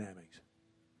racial dynamics.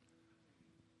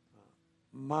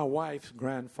 My wife's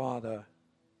grandfather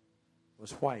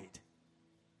was white.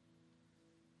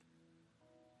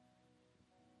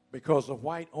 Because the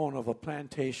white owner of a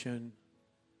plantation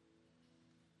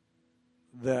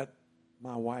that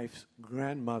my wife's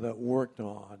grandmother worked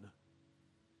on,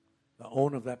 the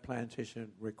owner of that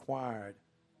plantation required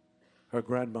her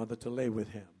grandmother to lay with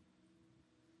him.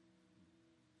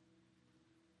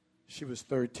 She was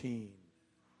 13.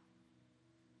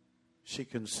 She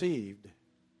conceived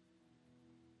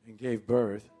and gave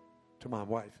birth to my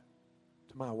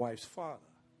wife's father.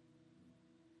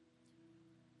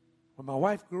 When my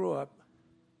wife grew up,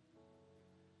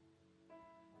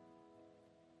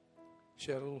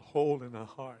 she had a little hole in her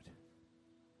heart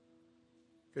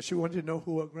because she wanted to know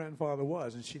who her grandfather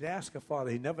was. And she'd ask her father.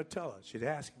 He'd never tell her. She'd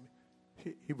ask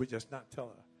him. He would just not tell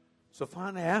her. So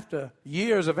finally, after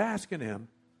years of asking him,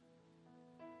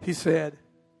 he said,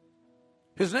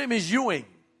 his name is Ewing.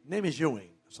 Name is Ewing.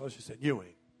 So she said,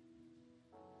 Ewing.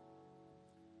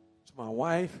 So my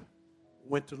wife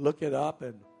went to look it up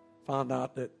and found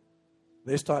out that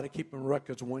they started keeping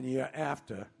records 1 year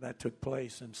after that took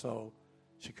place, and so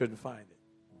she couldn't find it.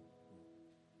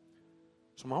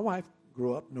 So my wife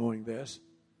grew up knowing this.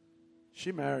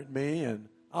 She married me, and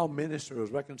our ministry was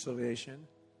reconciliation.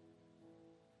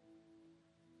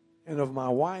 And of my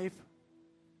wife,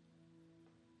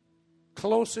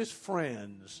 closest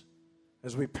friends,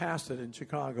 as we pastored in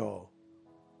Chicago,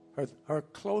 her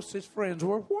closest friends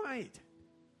were white.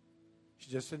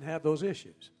 She just didn't have those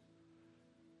issues.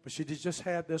 But she just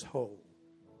had this hole.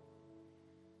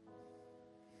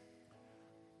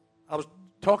 I was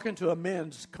talking to a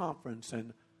men's conference,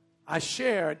 and I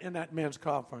shared in that men's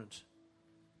conference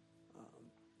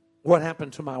what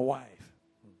happened to my wife.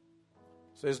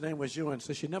 So his name was Ewan.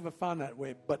 So she never found that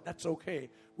way, but that's okay.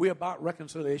 We're about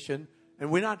reconciliation, and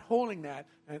we're not holding that.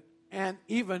 And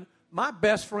even my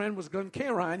best friend was Glenn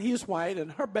Carine. He's white,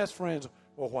 and her best friends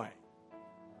were white.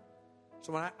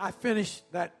 So when I finished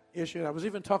that issue, and I was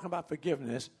even talking about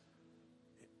forgiveness,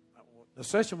 the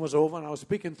session was over, and I was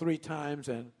speaking 3 times,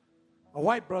 and a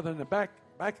white brother in the back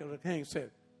of the thing said,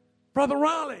 Brother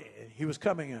Raleigh. And he was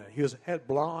coming. He had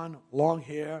blonde, long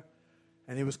hair,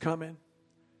 and he was coming.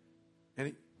 And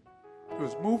he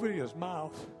was moving his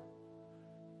mouth.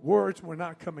 Words were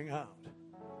not coming out.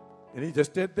 And he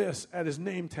just did this at his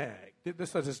name tag. Did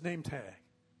this at his name tag.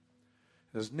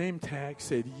 His name tag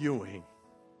said Ewing.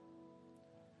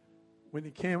 When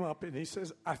he came up and he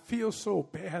says, I feel so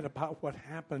bad about what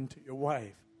happened to your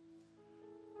wife.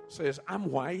 Says,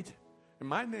 I'm white and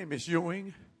my name is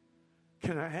Ewing.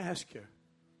 Can I ask you,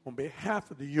 on behalf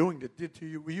of the Ewing that did to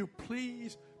you, will you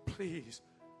please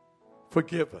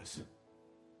forgive us?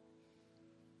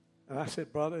 And I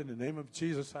said, brother, in the name of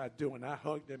Jesus, I do. And I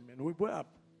hugged him and we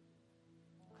wept.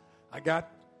 I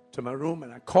got to my room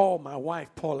and I called my wife,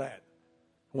 Paulette.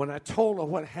 When I told her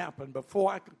what happened, before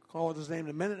I could call his name,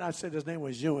 the minute I said his name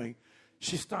was Ewing,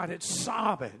 she started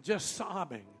sobbing, just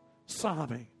sobbing.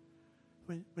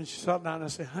 When she sat down, I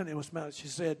said, honey, what's the matter? She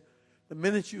said, the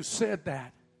minute you said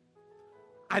that,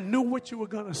 I knew what you were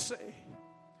going to say.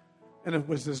 And it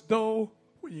was as though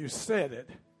when you said it,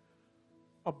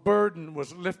 a burden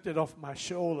was lifted off my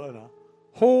shoulder and a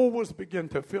hole was beginning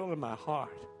to fill in my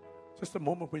heart. Just a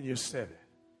moment when you said it.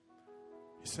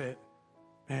 He said,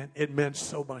 man, it meant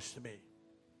so much to me.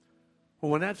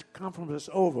 Well, when that conference was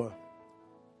over,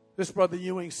 this brother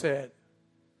Ewing said,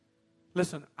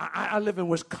 listen, I live in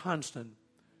Wisconsin,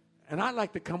 and I'd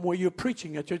like to come where you're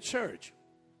preaching at your church.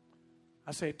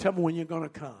 I said, tell me when you're going to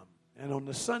come. And on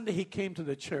the Sunday he came to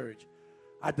the church,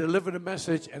 I delivered a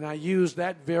message, and I used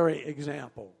that very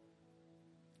example.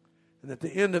 And at the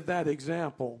end of that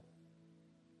example,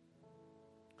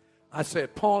 I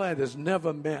said, Paulette has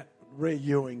never met Ray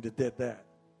Ewing that did that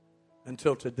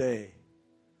until today.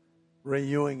 Ray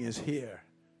Ewing is here.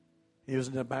 He was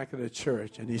in the back of the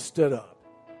church, and he stood up.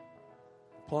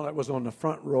 Paulette was on the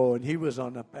front row, and he was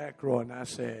on the back row, and I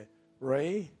said,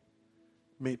 Ray,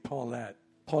 meet Paulette.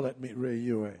 Paulette, meet Ray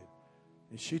Ewing.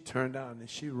 And she turned down, and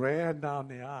she ran down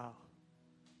the aisle.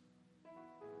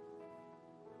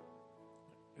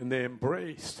 And they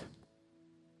embraced,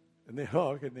 and they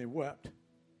hugged, and they wept.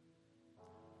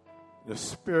 The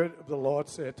Spirit of the Lord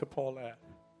said to Paulette,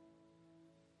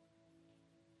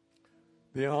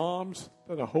 the arms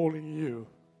that are holding you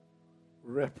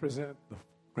represent the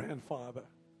grandfather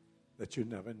that you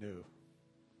never knew.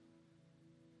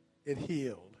 It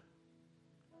healed.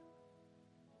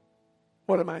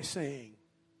 What am I saying?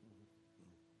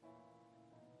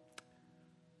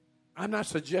 I'm not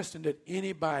suggesting that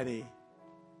anybody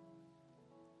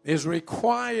is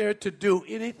required to do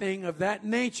anything of that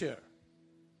nature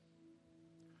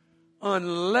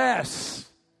unless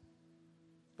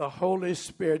the Holy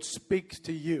Spirit speaks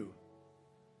to you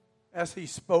as he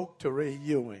spoke to Ray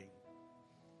Ewing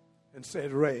and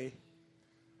said, Ray,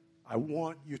 I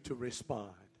want you to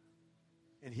respond.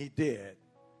 And he did.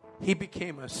 He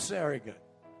became a surrogate.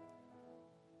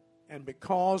 And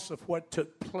because of what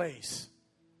took place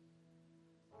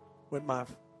with my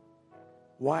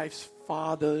wife's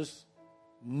father's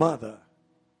mother,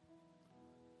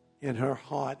 in her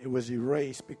heart, it was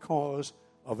erased because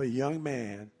of a young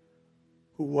man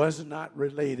who was not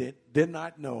related, did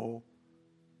not know,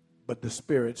 but the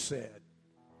Spirit said,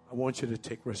 I want you to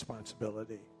take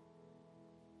responsibility.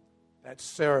 That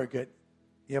surrogate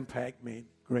impact made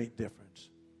great difference.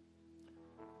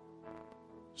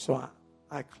 So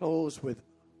I close with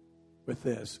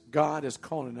this. God is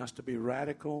calling us to be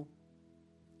radical,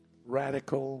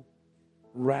 radical,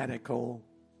 radical,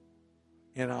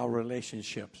 in our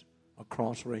relationships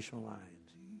across racial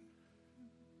lines.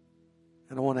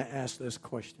 And I want to ask this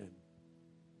question.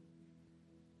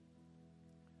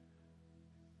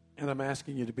 And I'm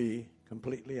asking you to be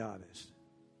completely honest.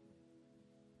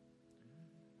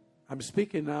 I'm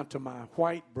speaking now to my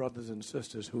white brothers and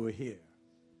sisters who are here.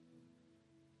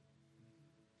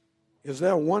 Is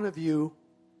there one of you,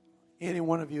 any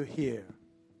one of you here,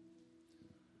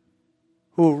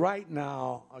 who right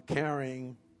now are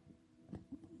carrying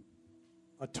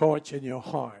a torch in your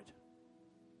heart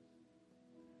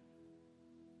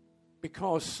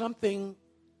because something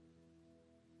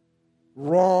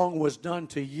wrong was done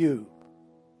to you,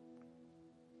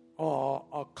 or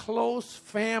a close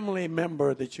family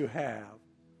member that you have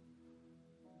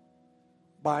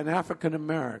by an African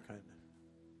American,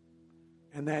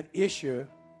 and that issue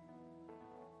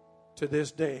to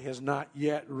this day has not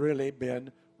yet really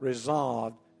been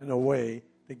resolved in a way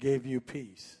that gave you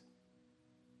peace?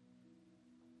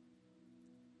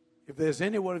 If there's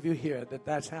any one of you here that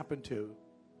that's happened to,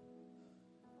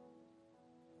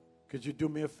 could you do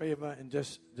me a favor and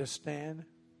just stand?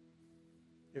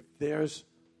 If there's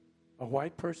a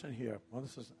white person here,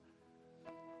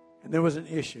 and there was an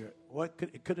issue,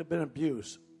 it could have been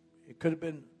abuse. It could have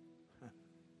been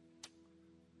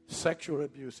sexual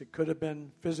abuse. It could have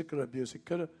been physical abuse. It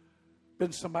could have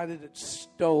been somebody that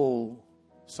stole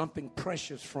something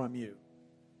precious from you.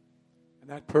 And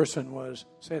that person was,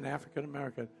 say, an African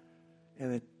American,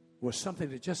 and it was something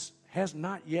that just has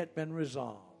not yet been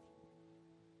resolved.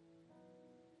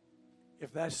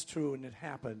 If that's true and it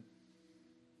happened,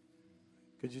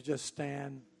 could you just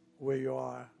stand where you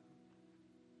are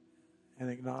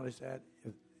and acknowledge that?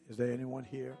 Is there anyone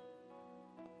here?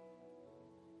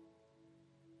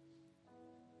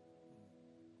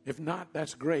 If not,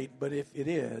 that's great. But if it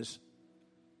is,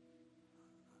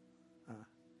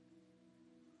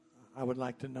 I would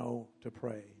like to know to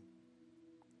pray.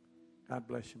 God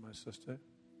bless you, my sister.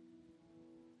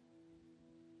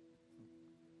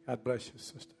 God bless you,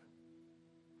 sister.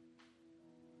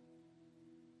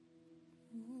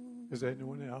 Is there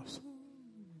anyone else?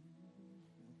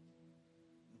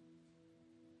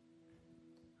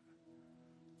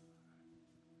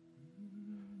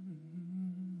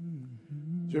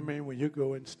 Jermaine, will you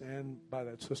go and stand by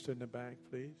that sister in the back,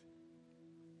 please?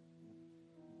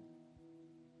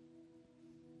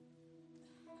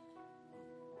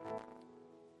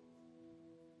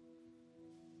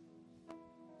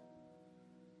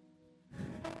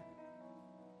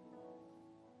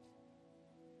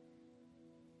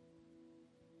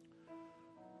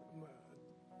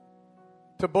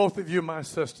 To both of you, my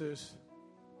sisters,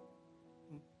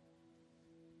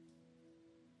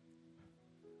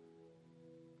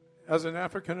 as an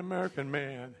African American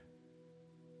man,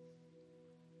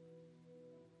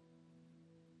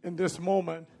 in this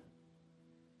moment,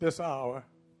 this hour,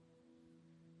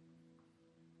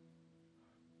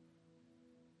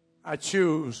 I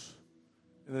choose,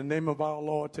 in the name of our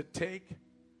Lord, to take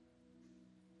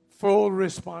full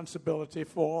responsibility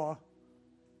for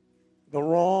the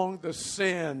wrong, the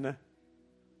sin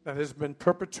that has been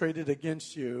perpetrated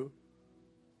against you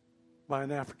by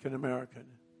an African American.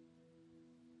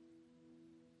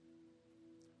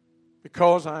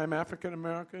 Because I am African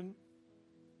American,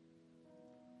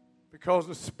 because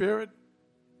the Spirit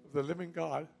of the living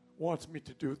God wants me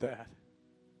to do that,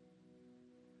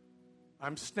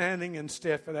 I'm standing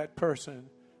instead for that person.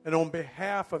 And on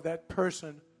behalf of that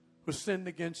person who sinned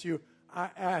against you, I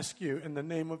ask you in the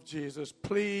name of Jesus,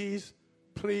 please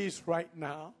right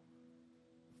now,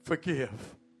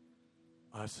 forgive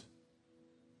us.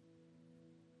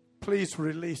 Please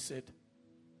release it.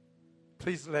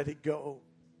 Please let it go.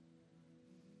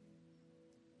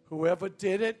 Whoever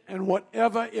did it and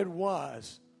whatever it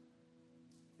was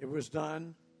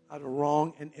done out of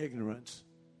wrong and ignorance.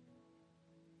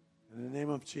 In the name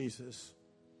of Jesus,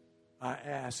 I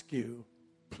ask you,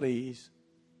 please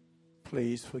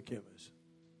forgive us.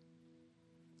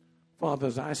 Father,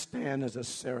 as I stand as a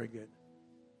surrogate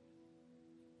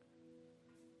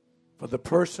for the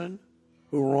person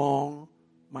who wronged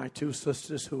my two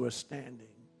sisters who are standing,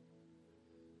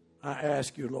 I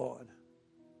ask you, Lord,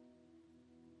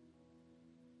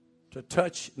 to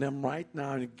touch them right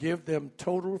now and give them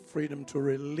total freedom to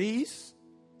release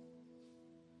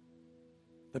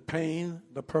the pain,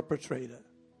 the perpetrator,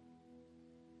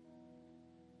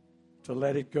 to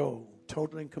let it go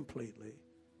totally and completely,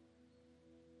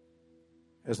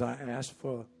 as I ask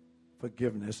for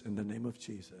forgiveness in the name of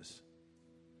Jesus.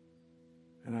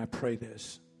 And I pray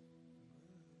this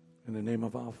in the name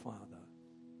of our Father.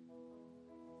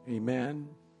 Amen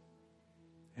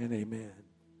and amen.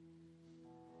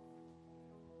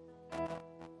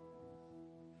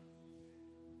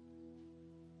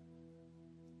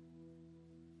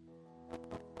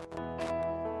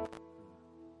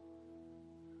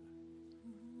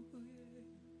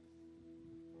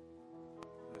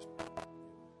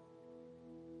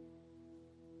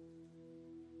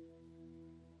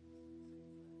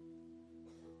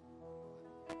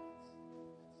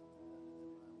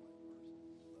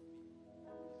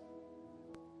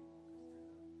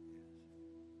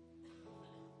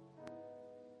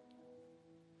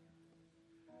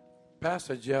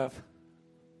 Pastor Jeff,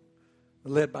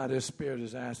 led by this Spirit,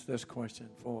 has asked this question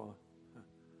for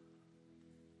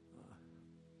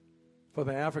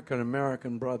the African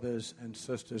American brothers and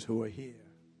sisters who are here.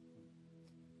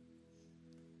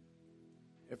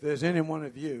 If there's any one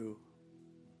of you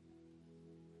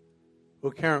who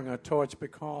are carrying a torch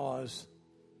because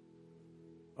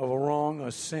of a wrong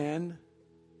or sin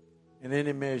in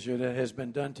any measure that has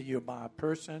been done to you by a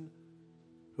person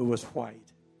who was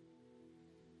white,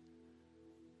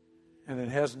 and it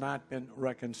has not been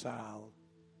reconciled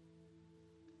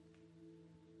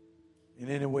in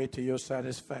any way to your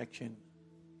satisfaction,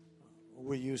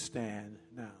 will you stand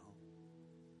now?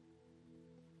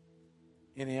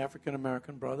 Any African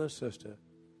American brother or sister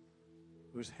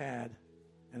who's had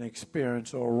an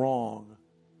experience or wrong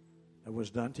that was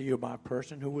done to you by a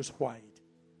person who was white,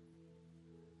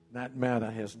 that matter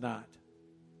has not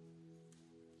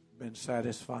been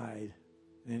satisfied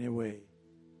in any way,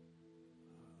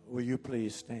 will you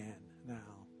please stand now?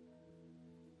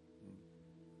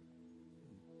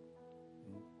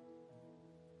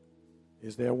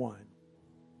 Is there one?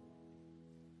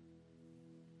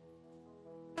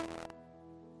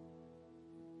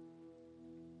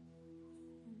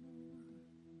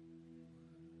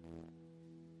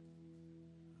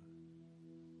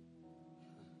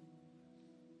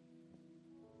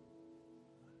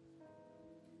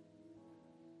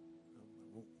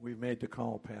 We've made the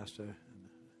call, Pastor.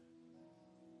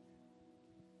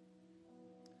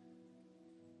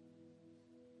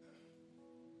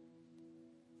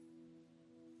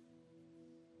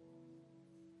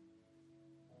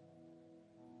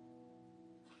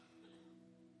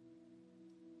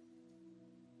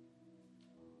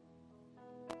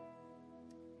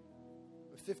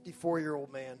 A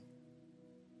 54-year-old man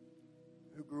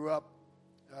who grew up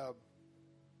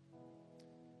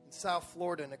in South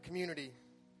Florida in a community.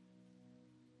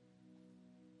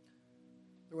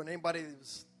 There wasn't anybody that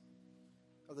was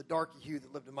of the darky hue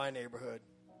that lived in my neighborhood.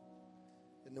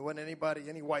 And there wasn't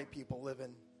any white people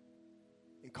living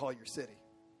in Collier City.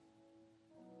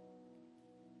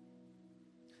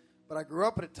 But I grew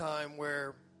up at a time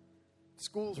where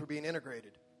schools were being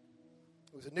integrated.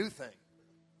 It was a new thing.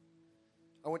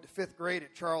 I went to 5th grade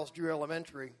at Charles Drew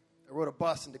Elementary. I rode a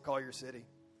bus into Collier City.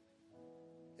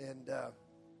 And there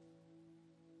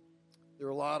were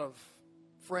a lot of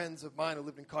friends of mine who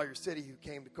lived in Collier City who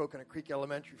came to Coconut Creek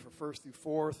Elementary for 1st through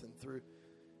 4th and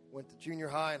went to junior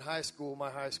high and high school,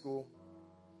 my high school.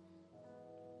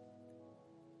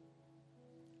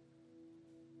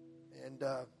 And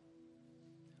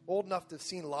old enough to have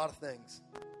seen a lot of things.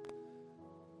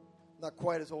 Not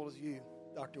quite as old as you,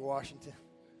 Dr. Washington.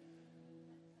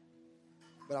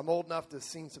 But I'm old enough to have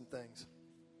seen some things.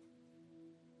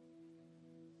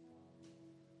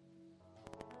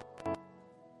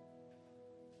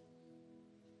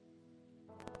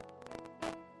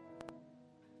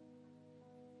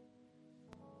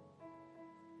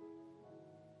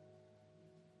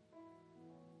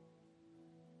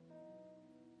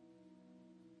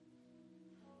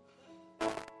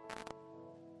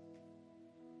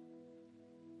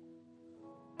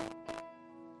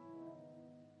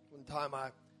 Time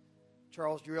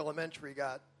Charles Drew Elementary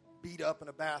got beat up in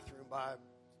a bathroom by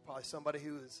probably somebody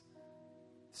who was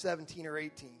 17 or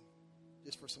 18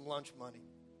 just for some lunch money.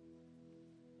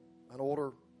 An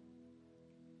older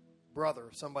brother,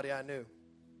 somebody I knew.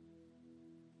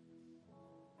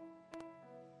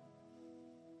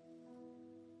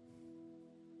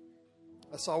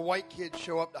 I saw white kids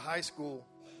show up to high school.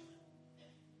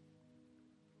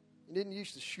 He didn't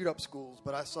used to shoot up schools,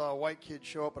 but I saw a white kid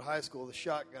show up at high school with a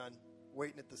shotgun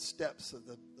waiting at the steps of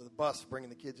the bus bringing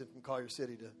the kids in from Collier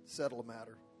City to settle a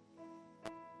matter.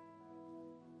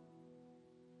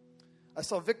 I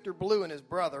saw Victor Blue and his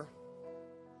brother.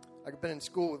 I've been in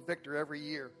school with Victor every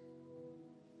year.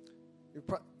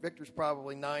 Victor's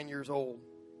probably 9 years old.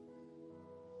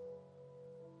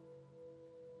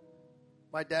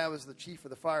 My dad was the chief of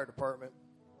the fire department.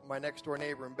 My next door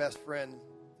neighbor and best friend,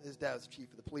 his dad was the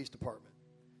chief of the police department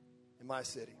in my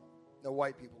city. No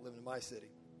white people living in my city.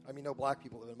 No black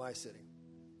people live in my city.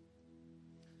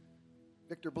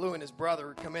 Victor Blue and his brother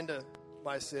would come into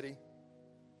my city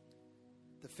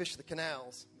to fish the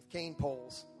canals with cane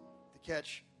poles to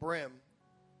catch brim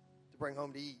to bring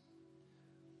home to eat.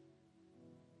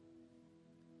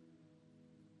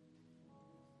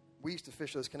 We used to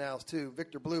fish those canals too.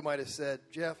 Victor Blue might have said,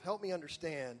 Jeff, help me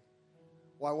understand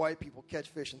why white people catch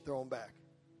fish and throw them back.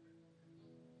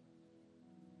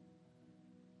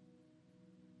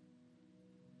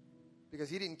 Because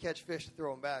he didn't catch fish to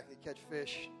throw them back. He'd catch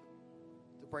fish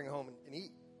to bring home and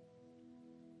eat.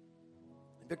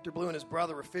 And Victor Blue and his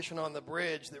brother were fishing on the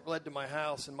bridge that led to my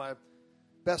house, and my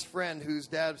best friend, whose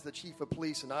dad was the chief of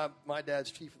police, and my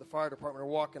dad's chief of the fire department, are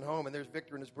walking home, and there's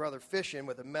Victor and his brother fishing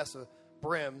with a mess of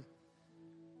brim.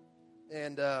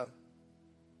 And a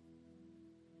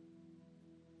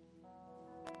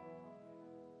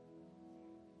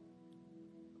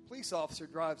police officer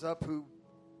drives up who,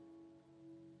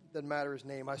 doesn't matter his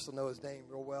name, I still know his name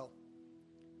real well,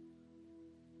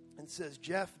 and says,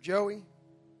 Jeff, Joey,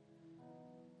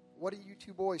 what are you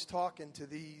two boys talking to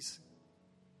these?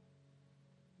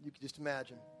 You can just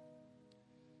imagine.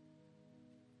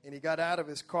 And he got out of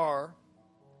his car,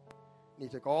 and he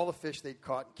took all the fish they'd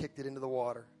caught and kicked it into the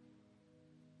water,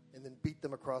 and then beat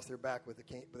them across their back with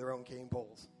their own cane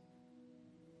poles.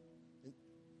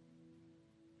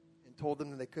 And told them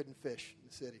that they couldn't fish in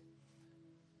the city.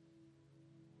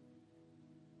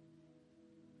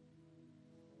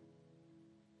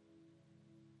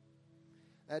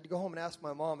 I had to go home and ask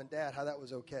my mom and dad how that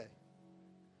was okay.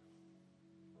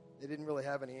 They didn't really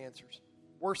have any answers.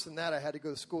 Worse than that, I had to go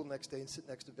to school the next day and sit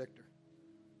next to Victor.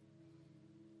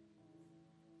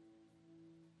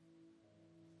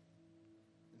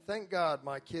 And thank God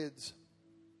my kids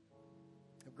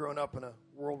have grown up in a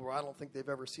world where I don't think they've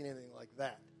ever seen anything like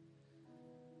that.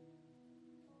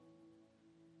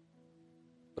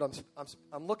 But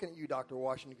I'm looking at you, Dr.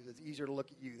 Washington, because it's easier to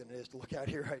look at you than it is to look out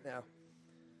here right now.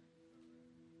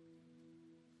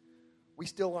 We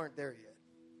still aren't there yet.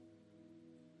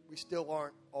 We still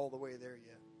aren't all the way there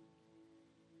yet.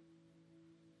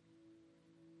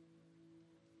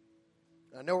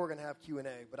 And I know we're going to have Q&A,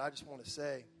 but I just want to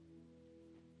say,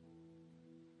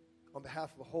 on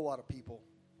behalf of a whole lot of people,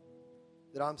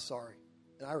 that I'm sorry,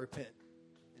 and I repent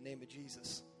in the name of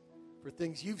Jesus for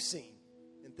things you've seen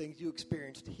and things you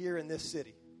experienced here in this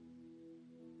city.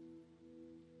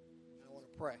 And I want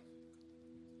to pray.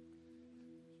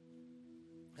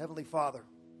 Heavenly Father,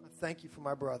 I thank you for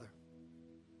my brother.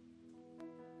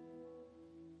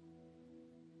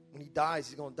 When he dies,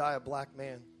 he's going to die a black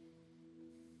man.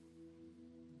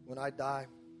 When I die,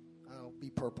 I'll be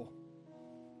purple.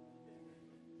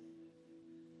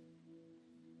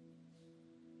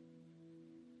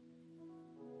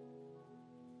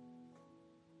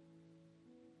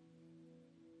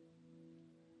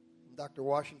 Dr.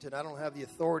 Washington, I don't have the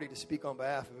authority to speak on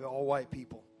behalf of all white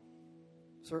people.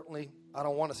 Certainly, I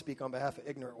don't want to speak on behalf of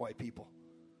ignorant white people.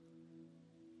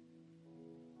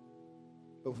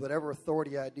 But with whatever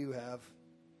authority I do have,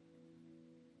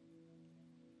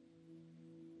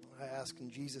 I ask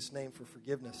in Jesus' name for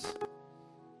forgiveness.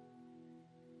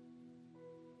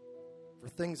 For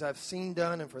things I've seen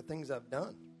done and for things I've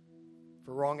done.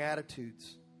 For wrong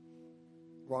attitudes,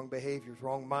 wrong behaviors,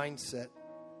 wrong mindset.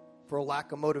 For a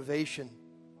lack of motivation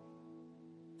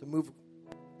to move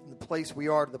from the place we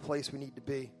are to the place we need to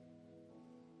be.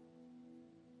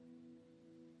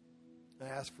 I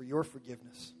ask for your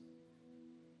forgiveness.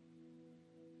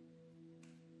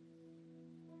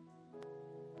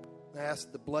 I ask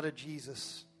that the blood of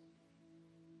Jesus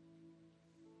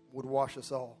would wash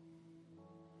us all.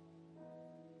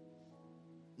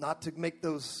 Not to make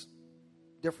those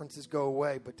differences go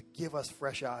away, but to give us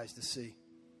fresh eyes to see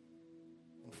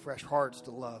and fresh hearts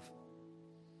to love.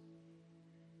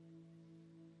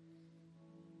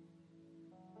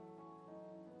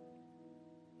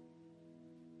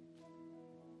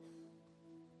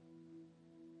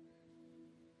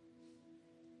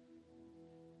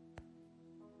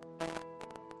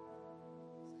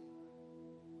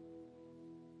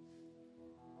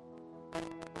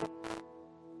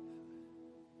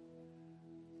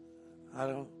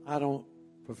 I don't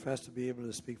profess to be able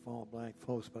to speak for all black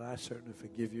folks, but I certainly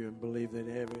forgive you and believe that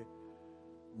every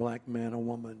black man or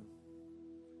woman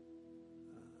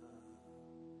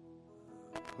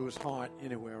whose heart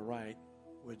anywhere right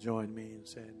would join me in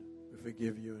saying we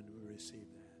forgive you and we receive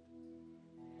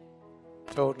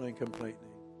that. Totally and completely.